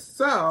 What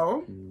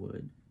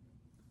would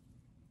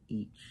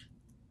each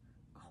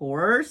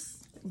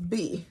course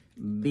be?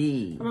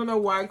 I don't know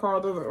why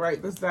Carl doesn't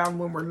write this down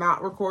when we're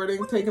not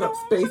recording, taking up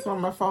space on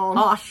my phone.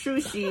 Oh,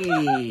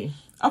 sushi.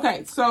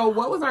 Okay, so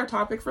what was our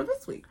topic for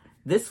this week?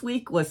 This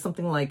week was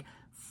something like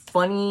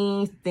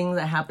funny thing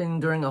that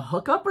happened during a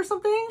hookup or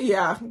something?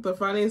 Yeah, the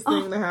funniest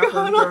thing that happened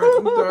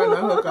during the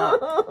hookup.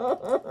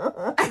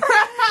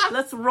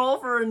 Let's roll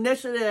for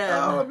initiative.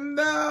 Oh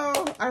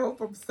no! I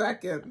hope I'm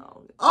second.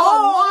 One!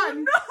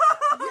 No.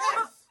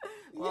 Yes.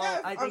 Well,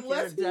 yes. I think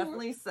you're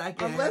definitely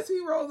second. Unless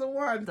he rolls a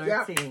 1.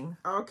 13.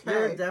 Yep. Okay.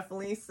 You're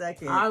definitely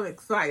second. I'm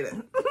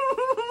excited.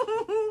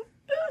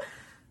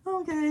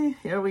 Okay,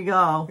 here we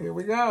go. Here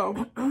we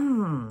go.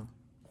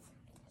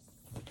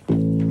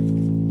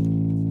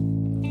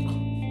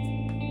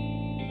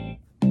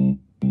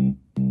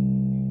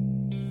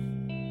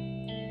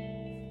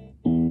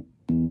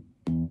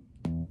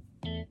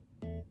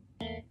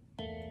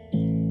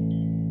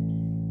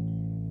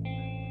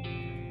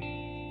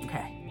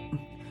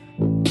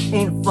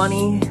 Ain't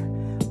funny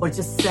or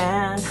just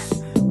sad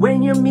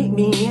when you meet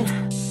me.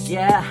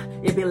 Yeah,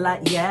 it be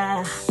like,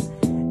 yeah.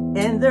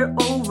 And they're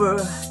over,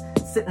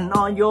 sitting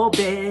on your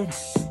bed.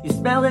 You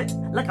smell it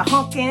like a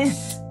honkin',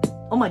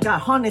 oh my God,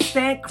 haunted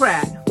stand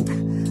crack.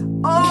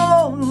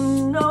 Oh,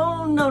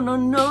 no, no, no,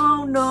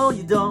 no, no,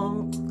 you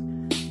don't.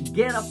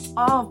 Get up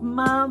off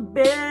my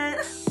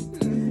bed.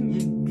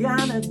 You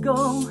gotta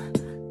go,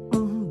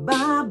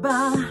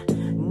 bye-bye.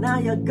 Now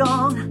you're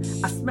gone,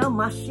 I smell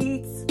my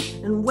sheets.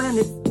 And when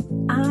it's,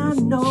 I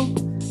know,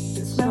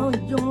 it's smell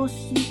your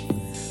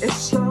sheets. It's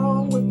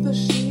strong with the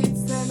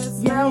sheets and it's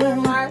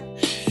smelling like.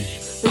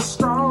 It's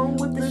strong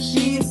with the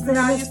sheets and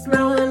now you're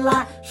smelling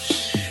like.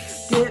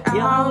 Get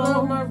out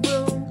of my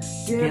room,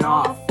 get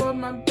off of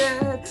my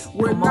bed.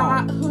 We're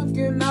not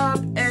hooking up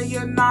and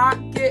you're not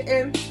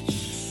getting.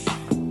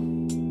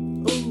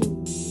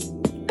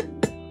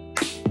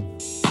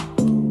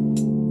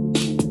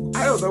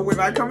 I don't know when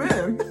I come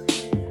in.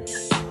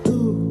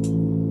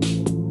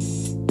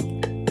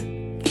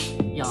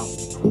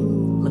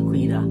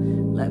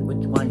 LaQuita,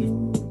 which one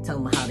you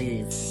tell them how it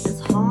is?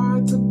 It's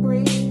hard to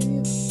breathe.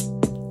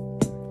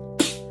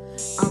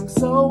 I'm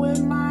so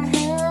in my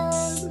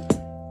head.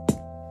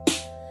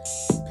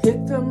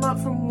 Picked him up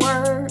from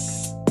work,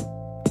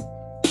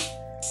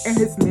 and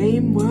his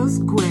name was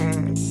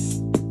Greg.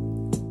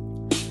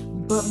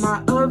 But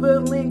my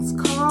other link's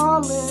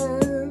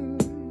calling.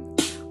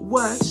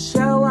 What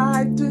shall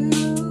I do?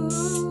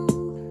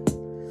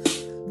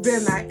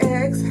 Then I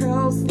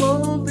exhale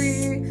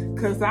slowly.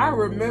 Cause I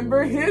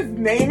remember his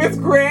name is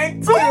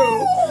Greg too.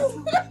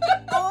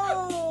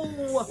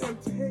 Oh!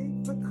 And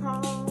take the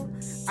call.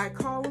 I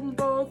call them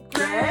both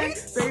Greg.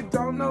 They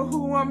don't know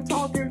who I'm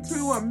talking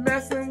to. I'm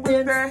messing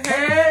with their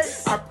head.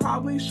 I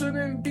probably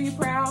shouldn't be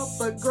proud,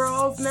 but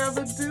girls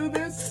never do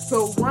this.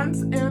 So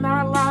once in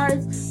our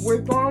lives,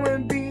 we're gonna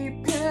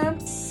be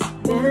pimps.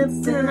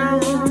 Once in our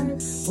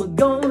lives, we're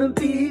gonna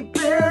be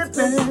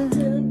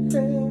pimpin'.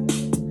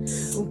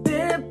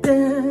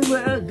 Pimpin'.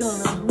 We're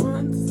gonna.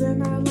 Once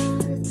in our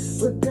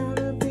lives, we're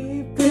gonna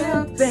be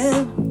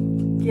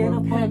pimpin'. Get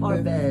up on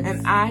our beds.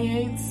 And I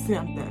ain't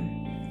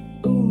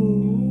simping.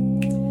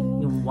 Ooh.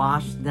 You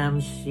wash them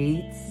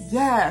sheets.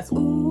 Yes.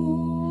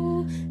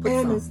 Ooh.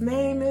 And his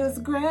name is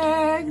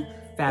Greg.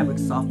 Fabric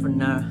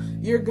softener.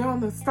 You're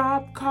gonna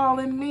stop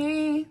calling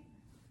me.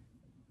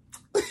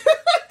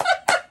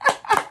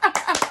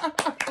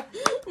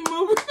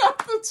 Moving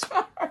up the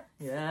chart.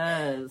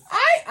 Yes.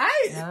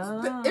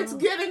 It's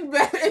getting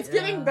back. It's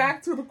getting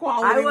back to the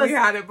quality we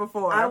had it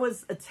before. I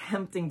was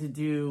attempting to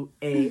do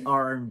a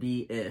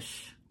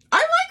R&B-ish. I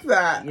like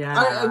that. Yeah,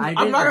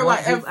 I'm not gonna lie.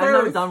 At I've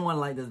never first, done one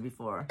like this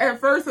before. At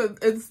first,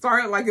 it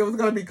started like it was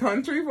gonna be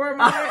country for a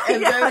minute.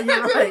 And yeah, then,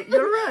 you're right.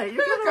 You're right.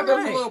 You're kind right.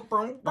 of a little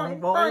boom, boom,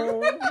 boom.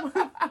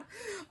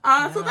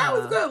 So that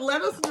was good.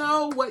 Let us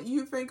know what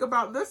you think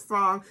about this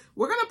song.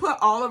 We're gonna put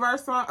all of our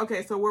songs.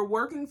 Okay, so we're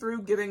working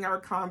through getting our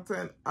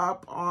content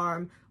up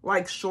on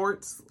like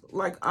shorts,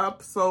 like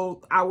up.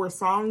 So our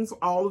songs,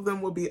 all of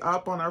them will be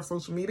up on our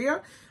social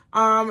media.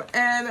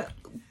 And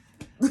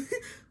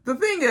the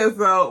thing is,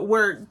 though,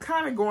 we're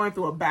kind of going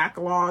through a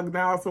backlog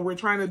now, so we're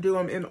trying to do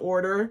them in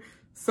order.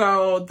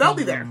 So they'll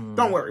be there.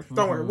 Don't worry.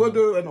 Don't worry. We'll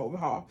do an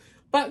overhaul.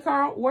 But,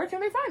 Carl, where can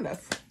they find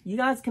us? You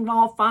guys can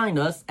all find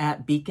us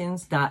at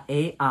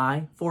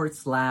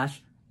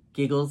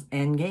beacons.ai/giggles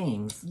and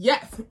games.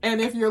 Yes.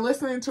 And if you're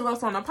listening to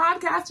us on a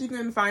podcast, you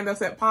can find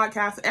us at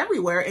podcasts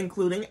everywhere,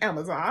 including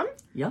Amazon.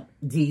 Yep.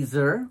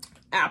 Deezer.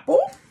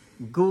 Apple.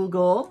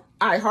 Google.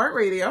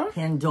 iHeartRadio.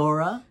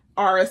 Pandora.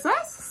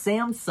 RSS.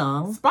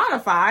 Samsung.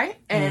 Spotify.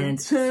 And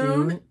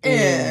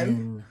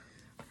TuneIn.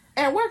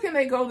 And where can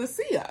they go to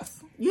see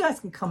us? You guys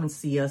can come and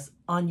see us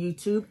on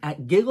YouTube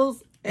at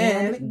Giggles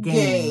and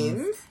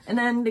Games. And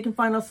then they can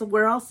find us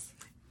somewhere else.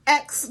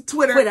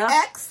 Twitter.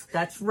 X.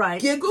 That's right.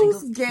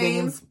 Giggles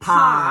Games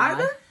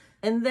Pod.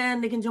 And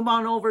then they can jump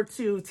on over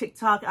to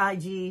TikTok,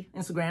 IG,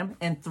 Instagram,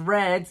 and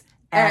Threads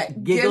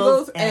at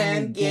Giggles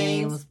and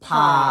Games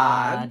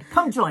Pod.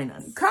 Come join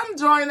us. Come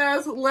join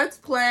us. Let's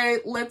play.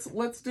 Let's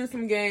do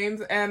some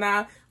games.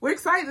 And we're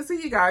excited to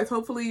see you guys.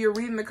 Hopefully you're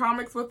reading the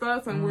comics with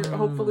us, and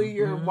hopefully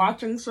you're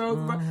watching shows.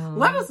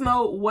 Let us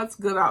know what's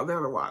good out there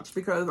to watch,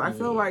 because I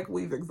feel like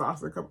we've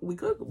exhausted. We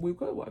could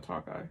watch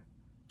Hawkeye.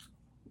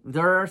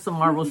 There are some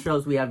Marvel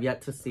shows we have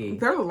yet to see.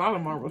 There's a lot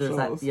of Marvel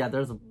shows.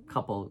 There's a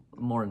couple,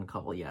 more than a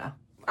couple, yeah.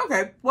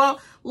 Okay,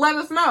 well, let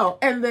us know.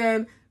 And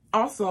then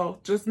also,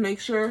 just make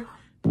sure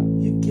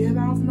you get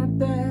off my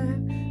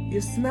bed.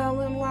 You're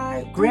smelling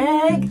like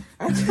Greg.